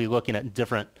 but they'll be looking at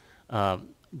different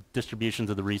distributions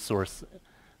of the resource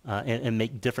and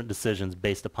make different decisions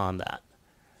based upon that.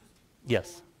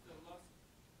 Yes? The last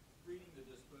reading, the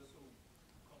dispersal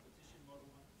competition model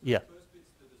one. Yeah. The first bit's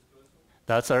the dispersal.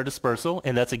 That's our dispersal,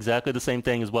 and that's exactly the same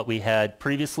thing as what we had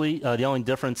previously. The only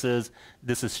difference is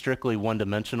this is strictly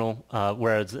one-dimensional,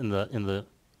 whereas in the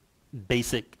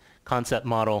basic concept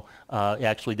model, it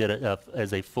actually did it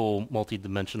as a full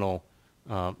multi-dimensional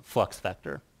flux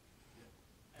vector.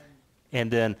 Yeah.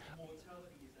 And then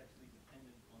Mortality is actually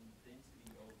dependent on the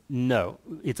density of... no,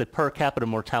 it's a per capita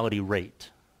mortality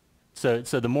rate. So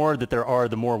the more that there are,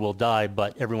 the more will die,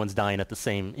 but everyone's dying at the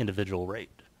same individual rate.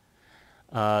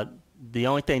 The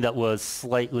only thing that was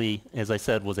slightly, as I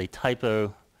said, was a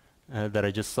typo that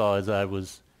I just saw as I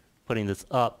was putting this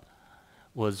up,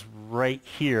 was right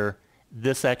here.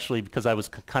 This actually, because I was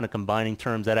kind of combining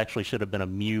terms, that actually should have been a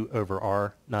mu over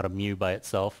r, not a mu by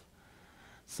itself.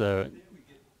 So Then we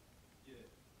get, yeah,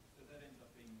 so that ends up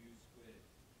being mu squared.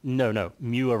 no,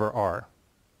 mu over r.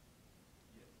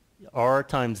 Yeah. R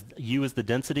times U is the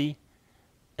density,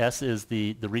 S is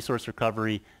the resource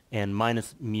recovery, and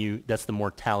minus mu, that's the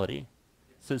mortality.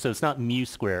 So it's not mu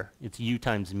square, it's U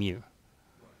times mu.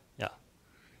 Yeah.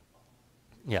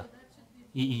 Yeah.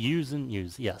 U's and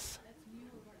U's, yes.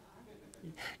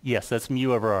 Yes, that's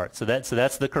mu over R. So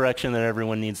that's the correction that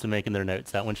everyone needs to make in their notes.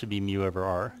 That one should be mu over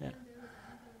R. Yeah.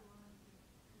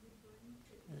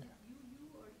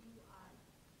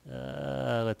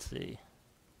 Let's see.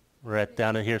 We're at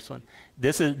down to here's one.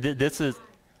 This is is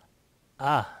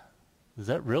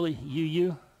that really UU?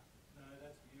 No,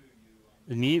 that's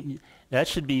mu, u. Mu, that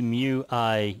should be mu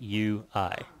I U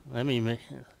I.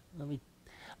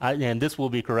 And this will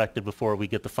be corrected before we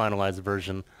get the finalized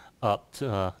version up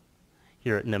to,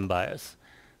 here at NIMBioS.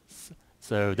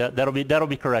 So that'll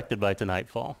be corrected by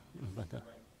tonightfall.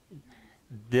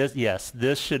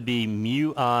 This should be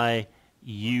mu I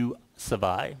U sub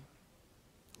I.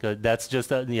 That's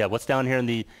just what's down here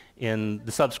in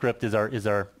the subscript is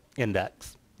our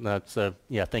index.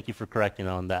 Thank you for correcting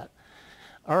on that.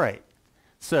 All right.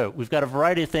 So we've got a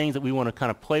variety of things that we want to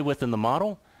kind of play with in the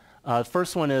model. The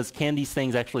first one is, can these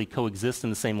things actually coexist in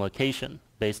the same location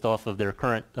based off of their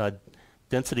current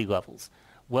density levels?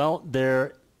 Well,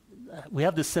 there we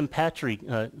have this sympatry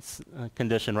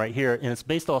condition right here, and it's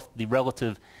based off the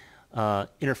relative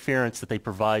interference that they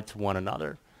provide to one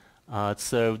another.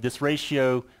 So this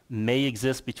ratio may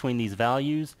exist between these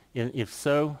values. If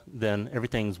so, then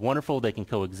everything's wonderful. They can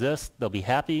coexist. They'll be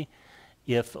happy.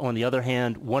 If, on the other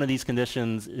hand, one of these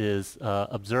conditions is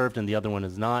observed and the other one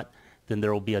is not, then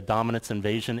there will be a dominance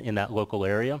invasion in that local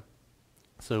area.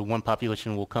 So one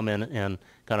population will come in and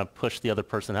kind of push the other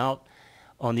person out.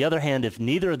 On the other hand, if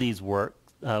neither of these work,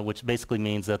 which basically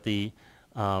means that the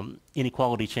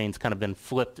inequality chain's kind of been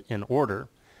flipped in order,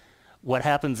 what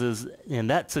happens is, in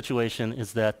that situation,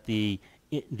 is that the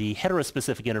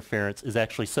heterospecific interference is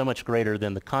actually so much greater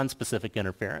than the conspecific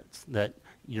interference, that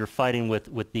you're fighting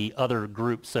with the other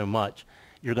group so much,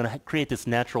 you're going to create this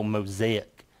natural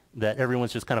mosaic that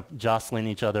everyone's just kind of jostling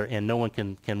each other, and no one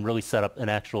can really set up an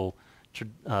actual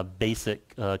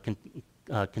basic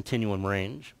continuum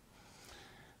range.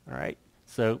 All right.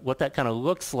 So what that kind of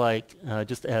looks like,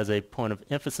 just as a point of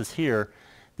emphasis here,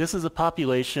 this is a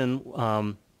population.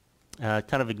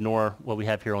 Kind of ignore what we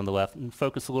have here on the left and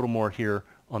focus a little more here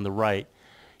on the right.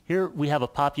 Here we have a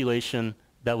population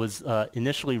that was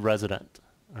initially resident,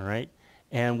 all right?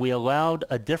 And we allowed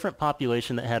a different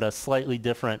population that had a slightly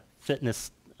different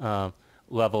fitness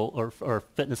level or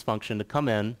fitness function to come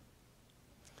in,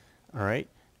 all right?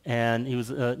 And he was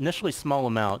initially small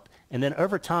amount, and then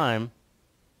over time,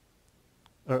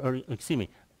 or excuse me,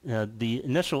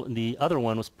 the other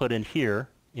one was put in here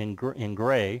in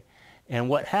gray. And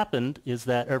what happened is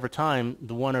that over time,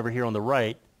 the one over here on the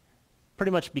right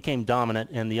pretty much became dominant,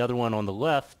 and the other one on the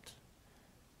left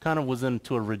kind of was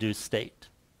into a reduced state.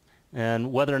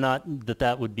 And whether or not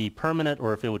that would be permanent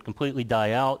or if it would completely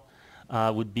die out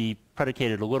would be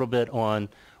predicated a little bit on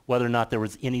whether or not there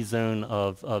was any zone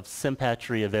of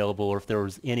sympatry available or if there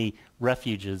was any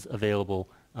refuges available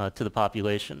to the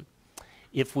population.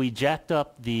 If we jacked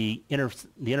up the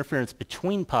interference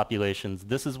between populations,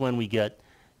 this is when we get,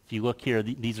 if you look here,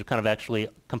 these are kind of actually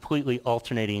completely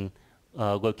alternating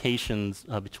locations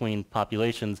between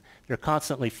populations. They're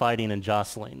constantly fighting and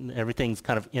jostling. Everything's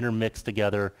kind of intermixed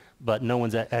together, but no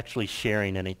one's actually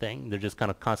sharing anything. They're just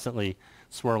kind of constantly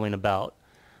swirling about.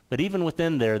 But even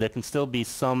within there, there can still be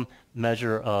some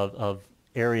measure of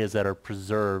areas that are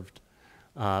preserved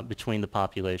between the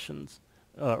populations,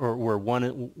 or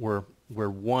where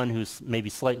one who's maybe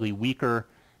slightly weaker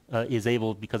is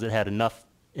able, because it had enough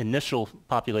initial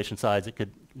population size, it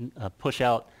could push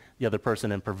out the other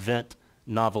person and prevent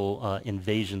novel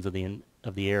invasions of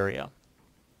the area.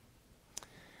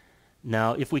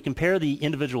 Now, if we compare the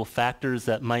individual factors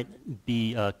that might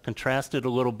be contrasted a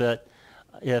little bit,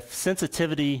 if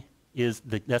sensitivity is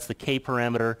that's the K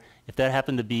parameter, if that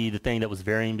happened to be the thing that was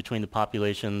varying between the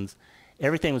populations,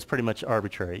 everything was pretty much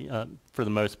arbitrary for the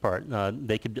most part.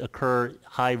 They could occur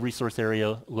high resource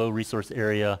area, low resource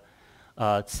area.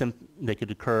 They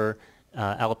could occur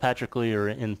allopatrically or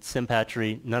in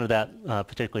sympatry. None of that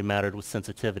particularly mattered with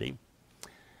sensitivity.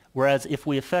 Whereas if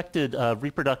we affected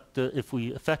if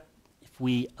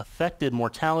we affected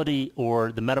mortality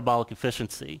or the metabolic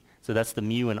efficiency, so that's the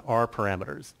mu and R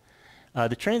parameters,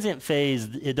 the transient phase,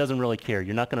 it doesn't really care.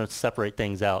 You're not going to separate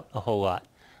things out a whole lot.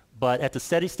 But at the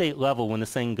steady state level, when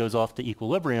this thing goes off to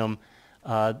equilibrium,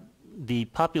 the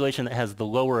population that has the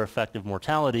lower effective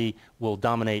mortality will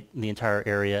dominate the entire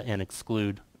area and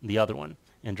exclude the other one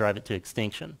and drive it to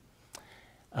extinction.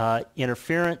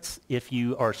 Interference, if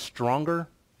you are stronger,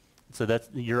 so that's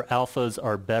your alphas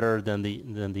are better than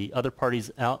the other party's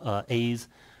A's,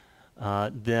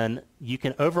 then you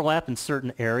can overlap in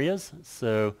certain areas.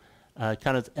 So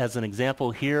kind of as an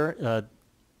example here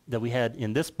that we had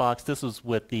in this box, this was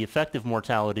with the effective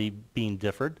mortality being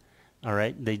differed. All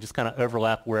right, they just kind of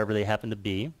overlap wherever they happen to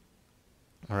be.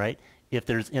 All right, if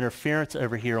there's interference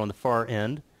over here on the far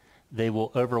end, they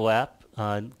will overlap.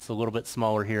 It's a little bit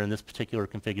smaller here in this particular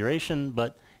configuration,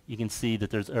 but you can see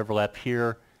that there's overlap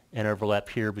here and overlap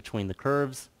here between the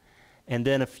curves. And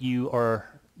then if you are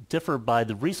differ by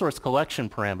the resource collection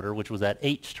parameter, which was that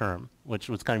H term, which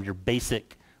was kind of your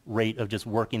basic rate of just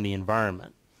working the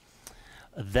environment,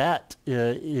 that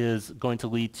is going to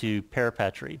lead to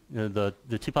parapatry.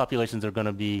 The two populations are going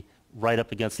to be right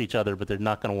up against each other, but they're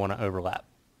not going to want to overlap.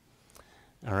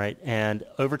 All right, and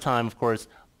over time, of course,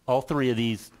 all three of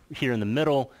these here in the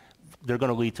middle, they're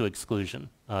going to lead to exclusion.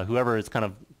 Whoever is kind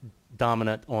of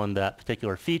dominant on that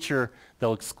particular feature,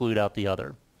 they'll exclude out the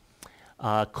other.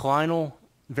 Clinal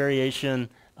variation,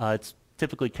 it's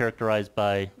typically characterized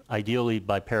ideally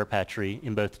by parapatry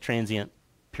in both transient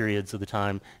periods of the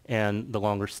time and the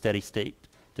longer steady state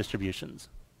distributions.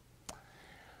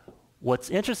 What's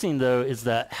interesting though is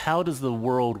that how does the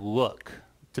world look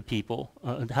to people?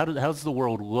 How does the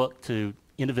world look to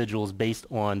individuals based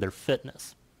on their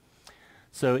fitness?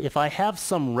 So if I have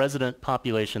some resident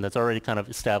population that's already kind of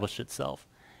established itself,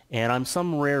 and I'm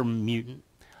some rare mutant,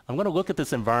 I'm going to look at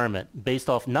this environment based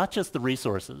off not just the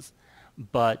resources,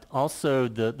 but also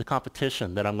the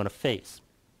competition that I'm going to face.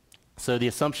 So the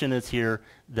assumption is here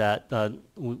that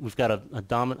we've got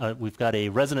a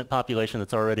resident population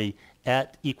that's already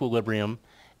at equilibrium,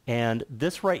 and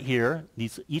this right here,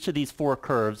 each of these four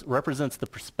curves represents the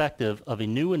perspective of a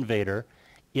new invader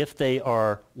if they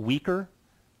are weaker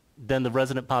than the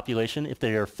resident population, if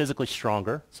they are physically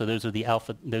stronger. So those are the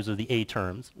A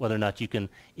terms, whether or not you can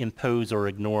impose or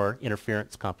ignore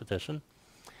interference competition,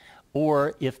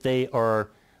 or if they are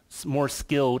more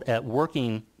skilled at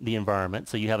working the environment,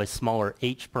 so you have a smaller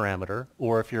H parameter,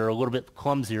 or if you're a little bit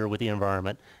clumsier with the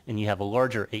environment and you have a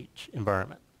larger H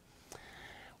environment.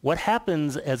 What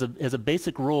happens as a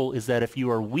basic rule is that if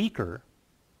you are weaker,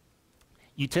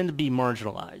 you tend to be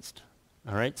marginalized.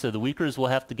 All right, so the weakers will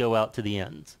have to go out to the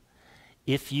ends.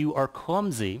 If you are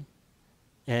clumsy,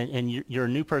 and you're a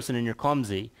new person and you're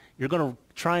clumsy, you're going to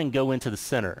try and go into the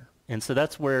center. And so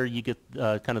that's where you get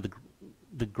kind of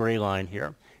the gray line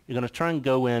here. You're going to try and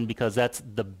go in because that's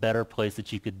the better place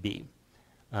that you could be.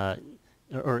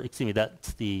 Or excuse me,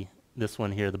 that's this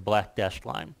one here, the black dashed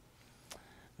line.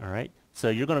 All right, so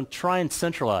you're going to try and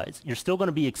centralize. You're still going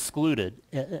to be excluded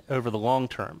over the long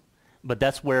term. But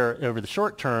that's where, over the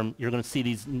short term, you're going to see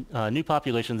these new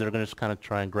populations that are going to just kind of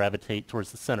try and gravitate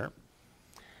towards the center.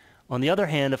 On the other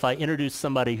hand, if I introduce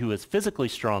somebody who is physically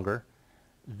stronger,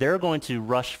 they're going to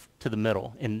rush to the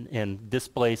middle and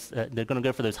displace, they're going to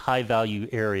go for those high-value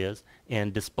areas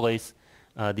and displace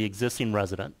the existing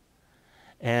resident.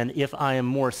 And if I am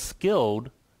more skilled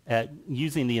at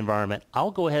using the environment, I'll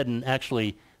go ahead and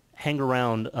actually hang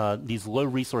around these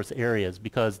low-resource areas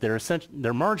because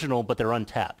they're marginal, but they're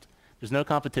untapped. There's no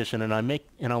competition, and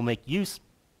I'll make use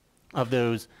of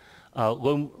those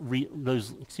low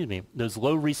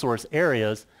resource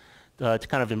areas to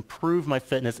kind of improve my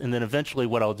fitness, and then eventually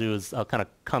what I'll do is I'll kind of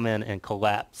come in and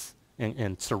collapse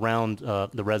and surround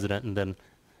the resident, and then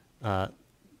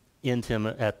end him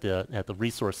at the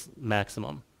resource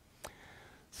maximum.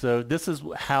 So this is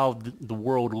how the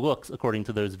world looks according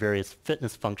to those various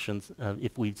fitness functions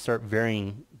if we start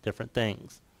varying different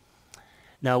things.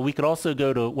 Now, we could also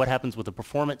go to what happens with the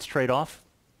performance trade-off.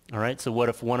 All right, so what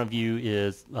if one of you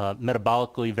is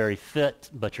metabolically very fit,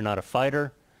 but you're not a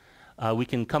fighter? We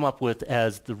can come up with,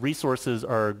 as the resources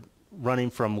are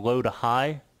running from low to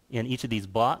high in each of these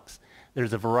blocks,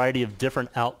 there's a variety of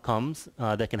different outcomes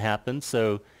that can happen.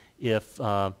 So if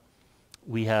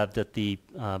we have that the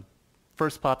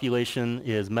first population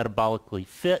is metabolically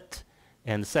fit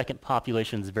and the second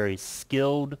population is very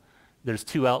skilled, there's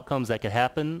two outcomes that could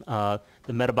happen. The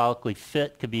metabolically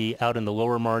fit could be out in the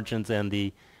lower margins, and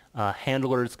the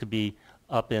handlers could be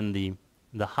up in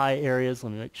the high areas.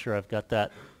 Let me make sure I've got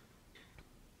that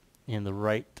in the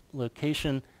right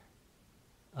location.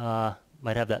 Might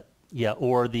have that, yeah,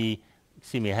 or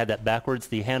excuse me, I had that backwards.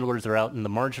 The handlers are out in the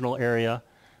marginal area.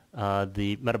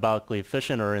 The metabolically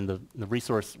efficient are in the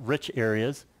resource-rich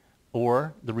areas,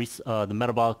 or the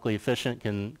metabolically efficient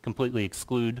can completely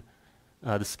exclude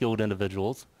the skilled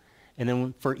individuals. And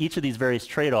then for each of these various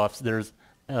trade-offs, there's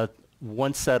a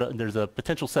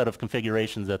potential set of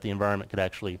configurations that the environment could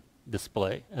actually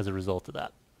display as a result of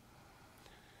that.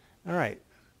 All right.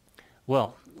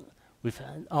 Well, we've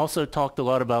also talked a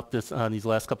lot about this these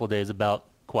last couple of days about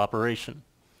cooperation.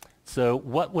 So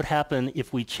what would happen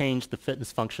if we changed the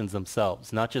fitness functions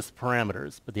themselves, not just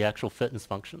parameters, but the actual fitness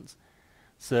functions?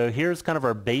 So here's kind of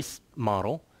our base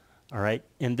model, all right?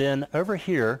 And then over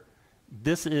here,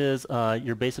 this is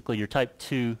basically your type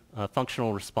 2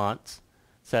 functional response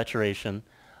saturation.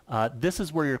 This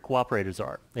is where your cooperators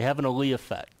are. They have an Ali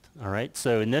effect, all right?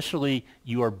 So initially,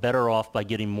 you are better off by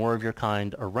getting more of your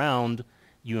kind around.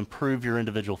 You improve your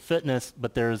individual fitness,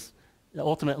 but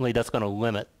ultimately that's going to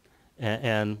limit,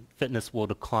 and fitness will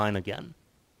decline again.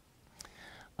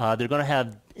 They're going to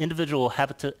have individual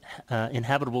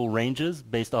inhabitable ranges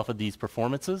based off of these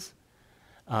performances.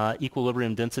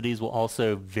 Equilibrium densities will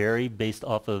also vary based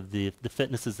off of the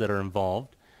fitnesses that are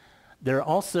involved. They're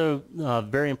also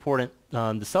very important,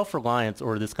 the self-reliance,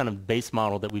 or this kind of base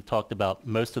model that we've talked about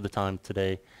most of the time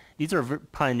today. These are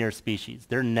pioneer species.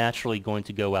 They're naturally going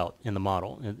to go out in the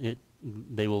model.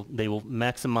 They will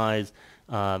maximize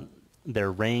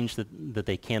their range that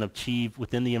they can achieve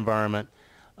within the environment.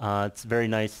 It's very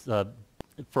nice.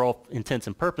 For all intents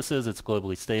and purposes, it's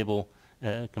globally stable,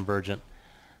 convergent.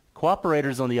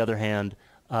 Cooperators, on the other hand,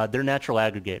 they're natural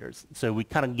aggregators. So we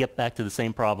kind of get back to the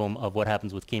same problem of what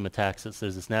happens with chemotaxis.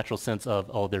 There's this natural sense of,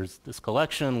 oh, there's this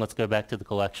collection, let's go back to the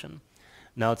collection.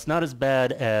 Now, it's not as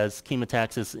bad as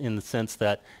chemotaxis in the sense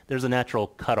that there's a natural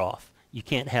cutoff. You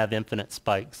can't have infinite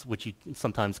spikes, which you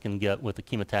sometimes can get with a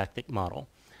chemotactic model.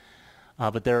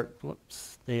 But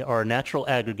they are natural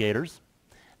aggregators,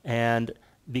 and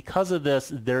because of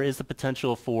this, there is the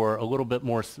potential for a little bit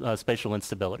more spatial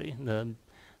instability.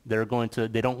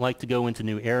 They don't like to go into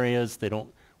new areas. They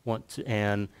don't want to,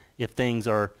 and if things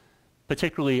are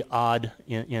particularly odd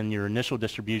in your initial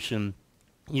distribution,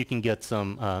 you can get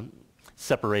some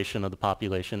separation of the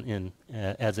population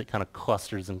as it kind of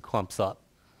clusters and clumps up.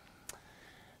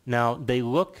 Now, they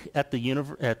look at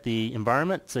the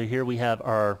environment. So here we have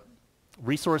our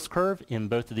resource curve in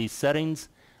both of these settings.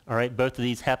 All right, both of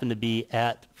these happen to be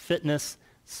at fitness.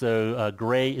 So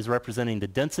gray is representing the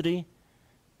density.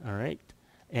 All right,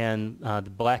 and the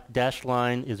black dashed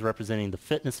line is representing the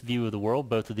fitness view of the world.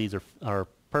 Both of these are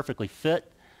perfectly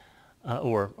fit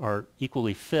or are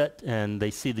equally fit, and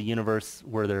they see the universe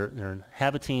where they're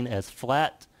inhabiting as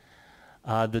flat.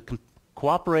 The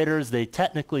cooperators, they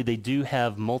technically do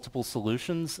have multiple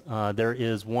solutions. There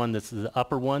is one that's the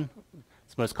upper one.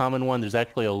 It's the most common one. There's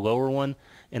actually a lower one.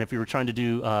 And if you were trying to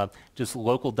do just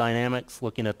local dynamics,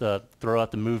 looking at throw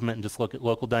out the movement and just look at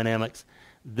local dynamics,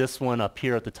 this one up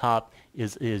here at the top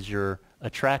is your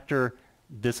attractor.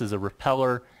 This is a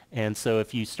repeller. And so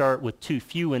if you start with too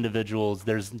few individuals,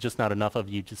 there's just not enough of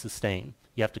you to sustain.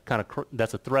 You have to kind of,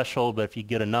 that's a threshold, but if you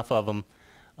get enough of them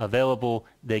available,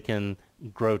 they can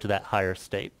grow to that higher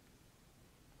state.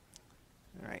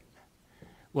 All right.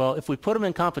 Well, if we put them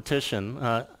in competition,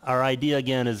 our idea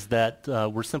again is that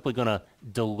we're simply going to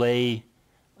delay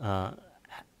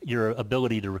your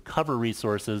ability to recover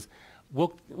resources.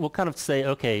 We'll kind of say,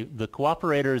 okay, the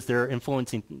cooperators, they're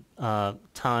influencing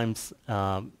times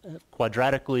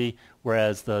quadratically,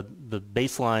 whereas the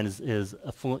baseline is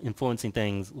influencing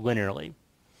things linearly.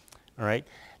 All right.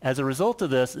 As a result of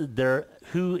this,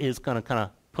 who is going to kind of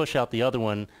push out the other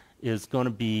one is going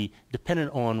to be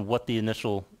dependent on what the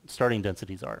initial starting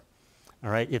densities are. All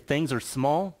right. If things are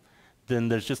small, then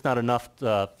there's just not enough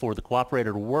for the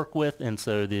cooperator to work with, and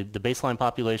so the baseline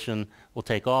population will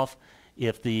take off.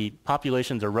 If the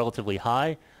populations are relatively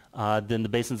high, then the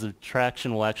basins of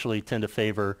attraction will actually tend to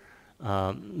favor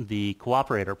the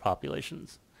cooperator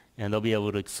populations, and they'll be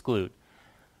able to exclude.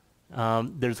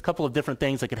 There's a couple of different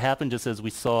things that could happen, just as we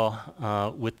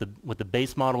saw with the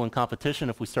base model in competition.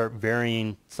 If we start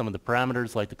varying some of the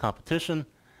parameters like the competition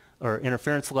or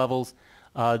interference levels,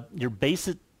 your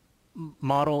basic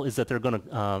model is that they're going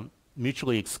to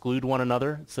mutually exclude one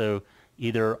another, so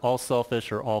either all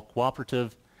selfish or all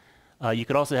cooperative. You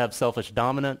could also have selfish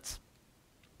dominance.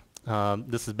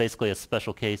 This is basically a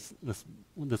special case.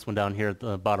 This one down here at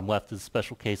the bottom left is a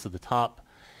special case of the top.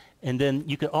 And then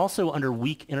you could also, under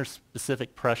weak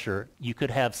interspecific pressure, you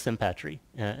could have sympatry.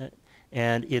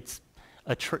 And it's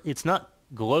not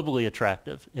globally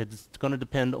attractive. It's going to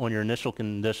depend on your initial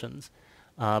conditions.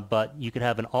 But you could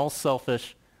have an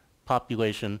all-selfish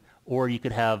population, or you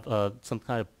could have some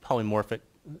kind of polymorphic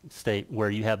state where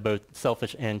you have both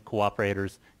selfish and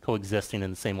cooperators coexisting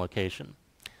in the same location.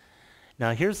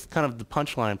 Now here's kind of the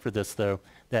punchline for this, though,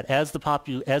 that as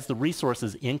the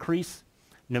resources increase,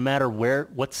 no matter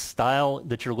what style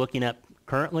that you're looking at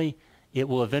currently, it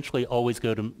will eventually always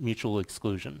go to mutual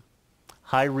exclusion.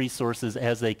 High resources,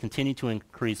 as they continue to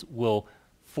increase, will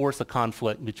force a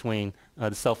conflict between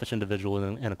the selfish individual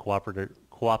and a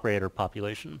cooperator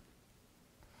population.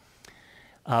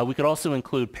 We could also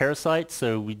include parasites,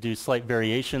 so we do slight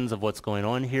variations of what's going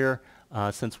on here.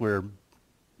 Since we're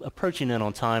approaching in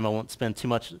on time, I won't spend too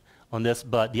much on this,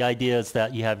 but the idea is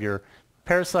that you have your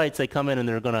parasites, they come in and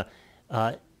they're going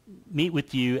to meet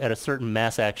with you at a certain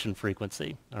mass action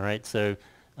frequency. All right, so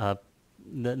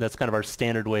that's kind of our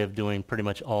standard way of doing pretty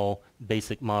much all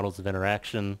basic models of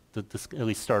interaction to at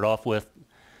least start off with.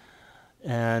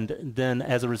 And then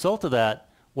as a result of that,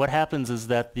 what happens is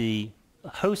that the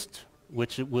host,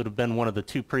 which would have been one of the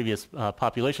two previous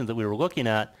populations that we were looking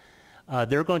at,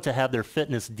 they're going to have their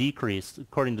fitness decreased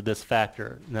according to this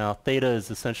factor. Now, theta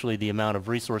is essentially the amount of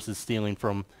resources stealing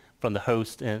from the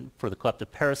host and for the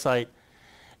kleptoparasite.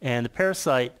 And the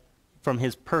parasite, from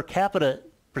his per capita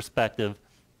perspective,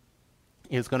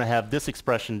 is going to have this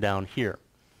expression down here.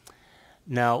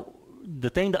 Now,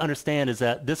 the thing to understand is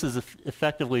that this is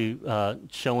effectively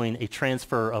showing a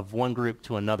transfer of one group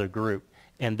to another group,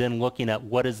 and then looking at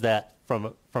what is that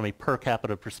from a per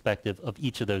capita perspective of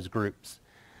each of those groups.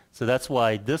 So that's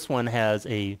why this one has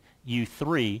a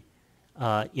U3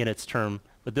 in its term,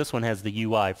 but this one has the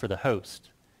UI for the host.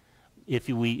 if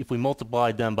we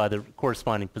multiply them by the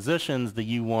corresponding positions,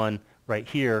 the U1 right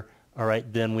here, all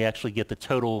right, then we actually get the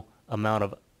total amount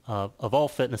of all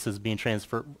fitnesses being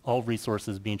transferred, all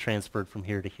resources being transferred from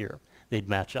here to here. They'd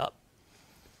match up.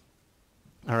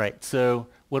 All right, so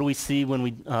what do we see when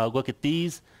we look at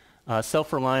these?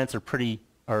 Self-reliance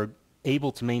are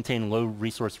able to maintain low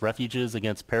resource refuges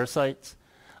against parasites,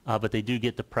 but they do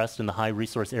get depressed in the high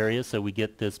resource areas, so we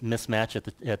get this mismatch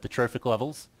at the trophic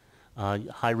levels.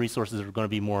 High resources are going to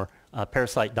be more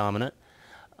parasite dominant.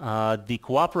 The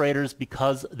cooperators,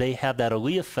 because they have that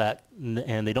Ali effect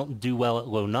and they don't do well at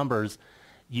low numbers,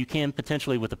 you can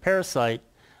potentially, with a parasite,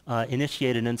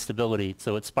 initiate an instability.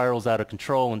 So it spirals out of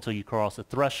control until you cross a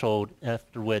threshold,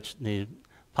 after which the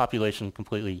population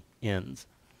completely ends.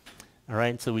 All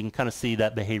right, so we can kind of see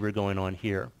that behavior going on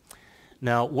here.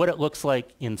 Now, what it looks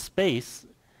like in space,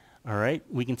 all right,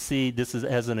 we can see this is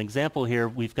as an example here.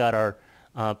 We've got our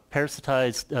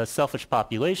parasitized selfish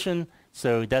population.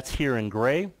 So that's here in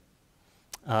gray.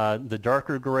 The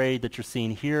darker gray that you're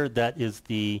seeing here, that is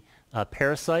the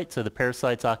parasite. So the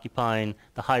parasite's occupying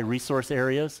the high resource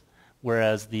areas,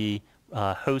 whereas the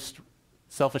host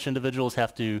selfish individuals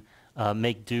have to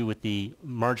make do with the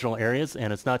marginal areas.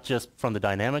 And it's not just from the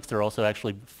dynamics, they're also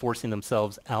actually forcing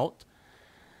themselves out.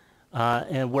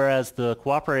 And whereas the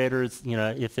cooperators, you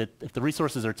know, if the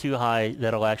resources are too high,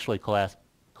 that'll actually collapse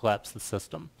the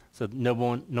system. So no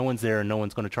one's there, and no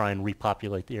one's going to try and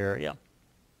repopulate the area.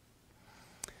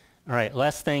 All right,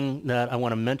 last thing that I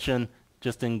want to mention,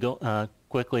 just in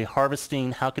quickly,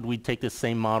 harvesting. How could we take this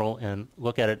same model and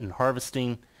look at it in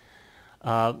harvesting?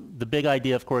 The big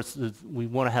idea, of course, is we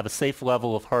want to have a safe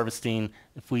level of harvesting.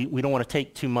 If we don't want to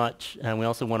take too much, and we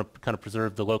also want to kind of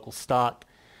preserve the local stock.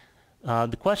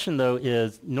 The question, though,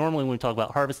 is normally when we talk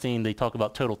about harvesting, they talk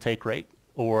about total take rate,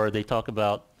 or they talk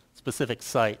about specific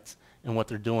sites and what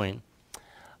they're doing.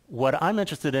 What I'm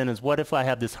interested in is, what if I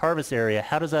have this harvest area?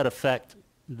 How does that affect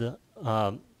the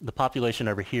population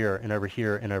over here and over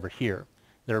here and over here?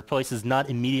 There are places not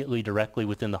immediately directly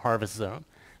within the harvest zone,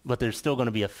 but they're still going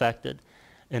to be affected.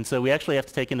 And so we actually have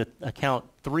to take into account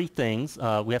three things.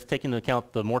 We have to take into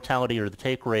account the mortality or the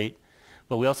take rate,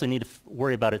 but we also need to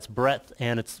worry about its breadth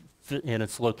and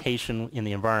its location in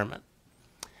the environment.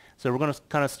 So we're going to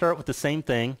kind of start with the same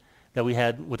thing that we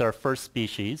had with our first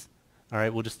species. All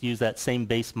right, we'll just use that same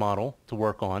base model to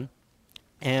work on.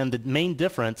 And the main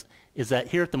difference is that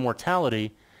here at the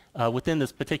mortality, within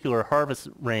this particular harvest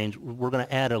range, we're going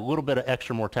to add a little bit of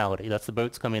extra mortality. That's the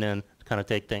boats coming in to kind of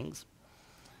take things.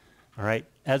 All right,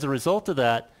 as a result of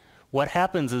that, what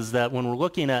happens is that when we're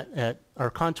looking at our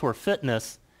contour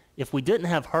fitness, if we didn't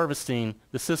have harvesting,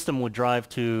 the system would drive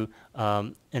to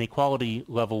an equality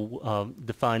level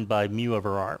defined by mu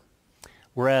over r.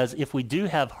 Whereas if we do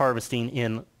have harvesting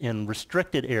in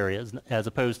restricted areas as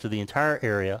opposed to the entire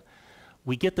area,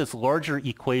 we get this larger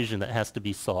equation that has to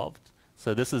be solved.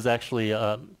 So this is actually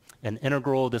an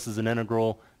integral, this is an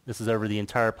integral, this is over the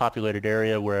entire populated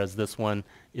area, whereas this one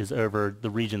is over the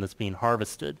region that's being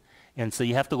harvested. And so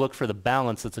you have to look for the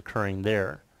balance that's occurring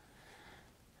there.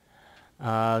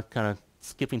 Kind of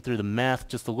skipping through the math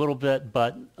just a little bit,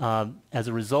 but as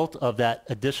a result of that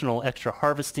additional extra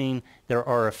harvesting, there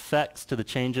are effects to the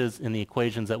changes in the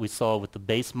equations that we saw with the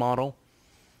base model.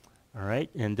 All right,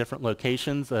 in different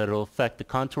locations, it'll affect the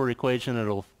contour equation,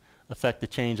 it'll affect the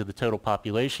change of the total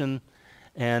population,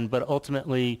 but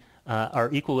ultimately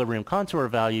our equilibrium contour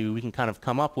value we can kind of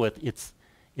come up with, it's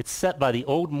set by the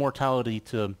old mortality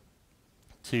to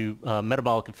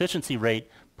metabolic efficiency rate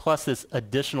plus this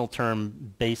additional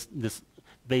term based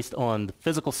on the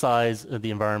physical size of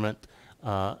the environment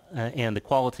and the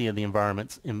quality of the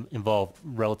environments involved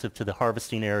relative to the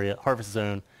harvesting area, harvest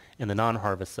zone, and the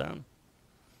non-harvest zone.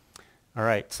 All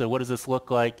right, so what does this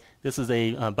look like? This is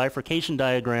a bifurcation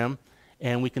diagram,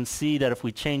 and we can see that if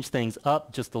we change things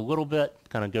up just a little bit,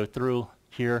 kind of go through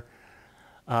here,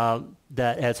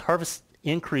 that as harvest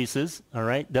increases, all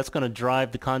right, that's going to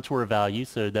drive the contour value,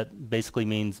 so that basically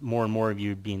means more and more of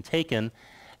you being taken,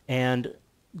 and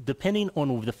depending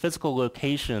on the physical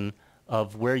location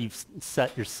of where you've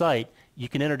set your site, you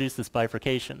can introduce this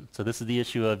bifurcation. So this is the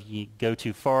issue of you go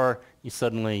too far,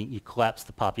 you collapse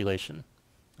the population.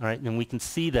 All right, and we can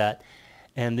see that.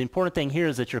 And the important thing here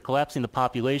is that you're collapsing the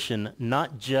population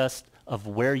not just of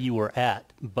where you were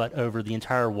at, but over the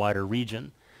entire wider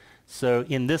region. So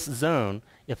in this zone,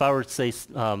 if I were to say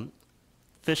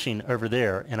fishing over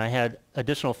there, and I had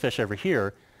additional fish over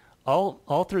here,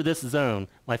 all through this zone,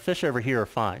 my fish over here are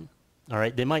fine. All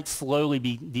right, they might slowly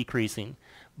be decreasing,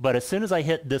 but as soon as I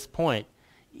hit this point,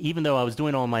 even though I was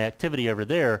doing all my activity over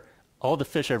there, all the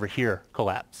fish over here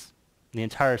collapse. The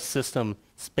entire system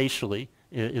spatially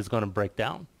is going to break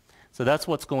down. So that's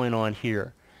what's going on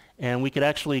here. And we could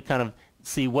actually kind of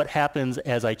see what happens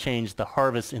as I change the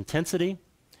harvest intensity,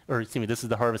 or excuse me, this is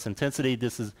the harvest intensity.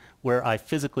 This is where I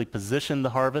physically position the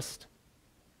harvest.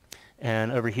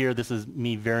 And over here, this is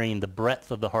me varying the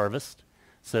breadth of the harvest.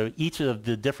 So each of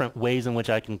the different ways in which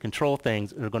I can control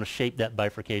things are going to shape that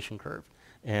bifurcation curve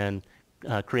and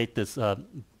create this,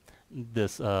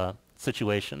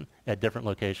 situation at different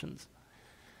locations.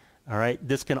 All right,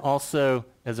 this can also,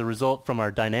 as a result from our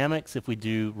dynamics, if we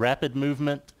do rapid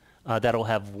movement, that'll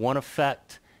have one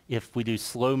effect. If we do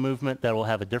slow movement, that will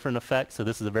have a different effect. So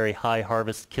this is a very high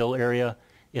harvest kill area.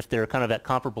 If they're kind of at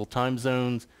comparable time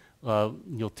zones,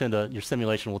 your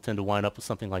simulation will tend to wind up with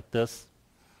something like this.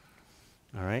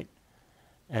 All right,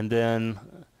 and then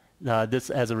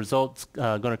this, as a result, is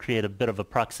going to create a bit of a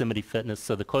proximity fitness.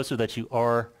 So the closer that you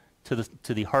are to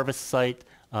the harvest site,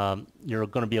 you're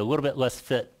going to be a little bit less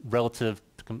fit relative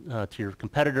to your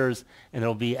competitors, and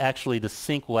it'll be actually, the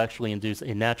sync will actually induce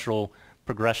a natural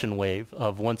progression wave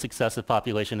of one successive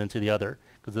population into the other,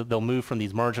 because they'll move from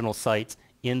these marginal sites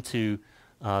into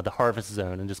the harvest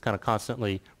zone and just kind of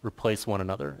constantly replace one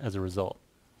another as a result.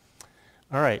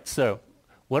 All right, so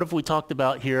what have we talked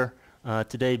about here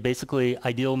today? Basically,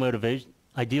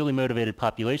 ideally motivated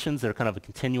populations. They're kind of a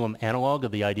continuum analog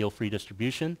of the ideal free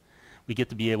distribution. We get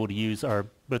to be able to use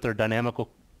both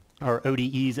our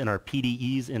ODEs and our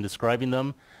PDEs in describing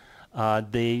them.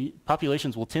 The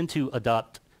populations will tend to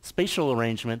adopt spatial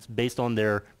arrangements based on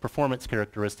their performance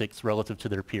characteristics relative to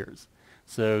their peers.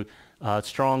 So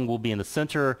strong will be in the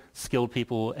center, skilled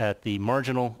people at the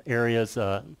marginal areas.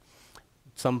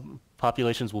 Some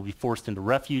populations will be forced into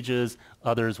refuges,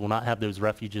 others will not have those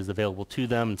refuges available to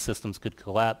them, and systems could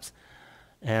collapse.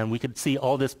 And we could see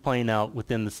all this playing out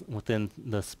within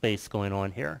the space going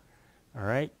on here. All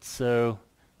right, so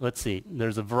let's see.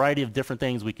 There's a variety of different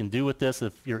things we can do with this.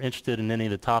 If you're interested in any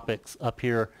of the topics up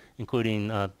here,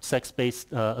 including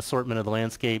sex-based assortment of the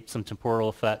landscape, some temporal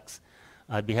effects,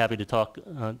 I'd be happy to talk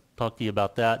to you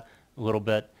about that a little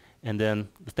bit. And then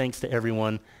thanks to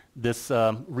everyone. This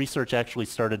research actually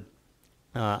started,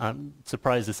 I'm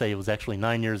surprised to say it was actually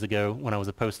 9 years ago when I was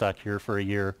a postdoc here for a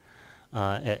year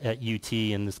at UT,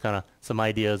 and this kind of some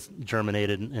ideas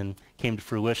germinated and came to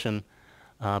fruition.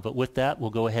 But with that,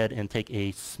 we'll go ahead and take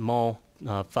a small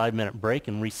 5-minute break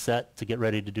and reset to get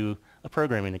ready to do a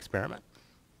programming experiment.